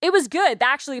 It was good.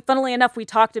 Actually, funnily enough, we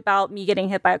talked about me getting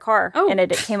hit by a car, and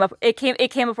it came up. It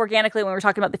came up organically when we were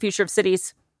talking about the future of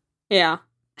cities. Yeah,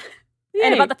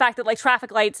 and about the fact that like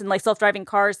traffic lights and like self-driving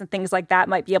cars and things like that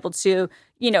might be able to,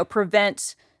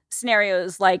 prevent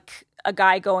scenarios like a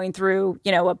guy going through,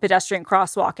 a pedestrian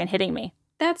crosswalk and hitting me.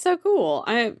 That's so cool.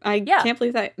 I can't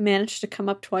believe that managed to come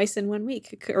up twice in 1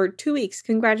 week or 2 weeks.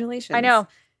 Congratulations. I know.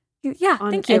 Yeah, on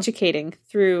thank you. Educating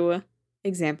through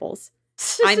examples.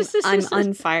 I'm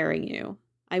unfiring you.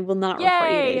 I will not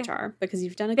report you to HR because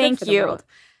you've done a good for the world.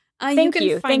 You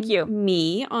can find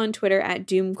me on Twitter at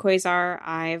DoomQuasar.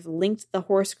 I've linked the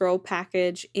Horse Girl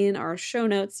package in our show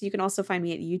notes. You can also find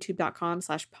me at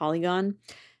youtube.com/Polygon.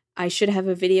 I should have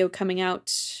a video coming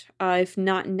out, if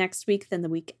not next week, then the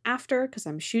week after, because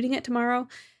I'm shooting it tomorrow.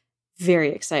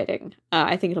 Very exciting.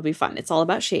 I think it'll be fun. It's all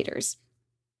about shaders.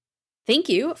 Thank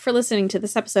you for listening to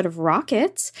this episode of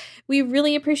Rocket. We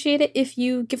really appreciate it if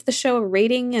you give the show a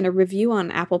rating and a review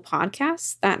on Apple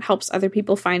Podcasts. That helps other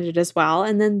people find it as well.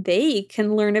 And then they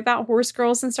can learn about horse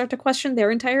girls and start to question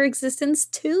their entire existence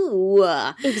too.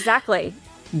 Exactly.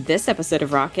 This episode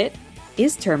of Rocket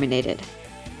is terminated.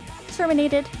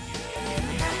 Terminated.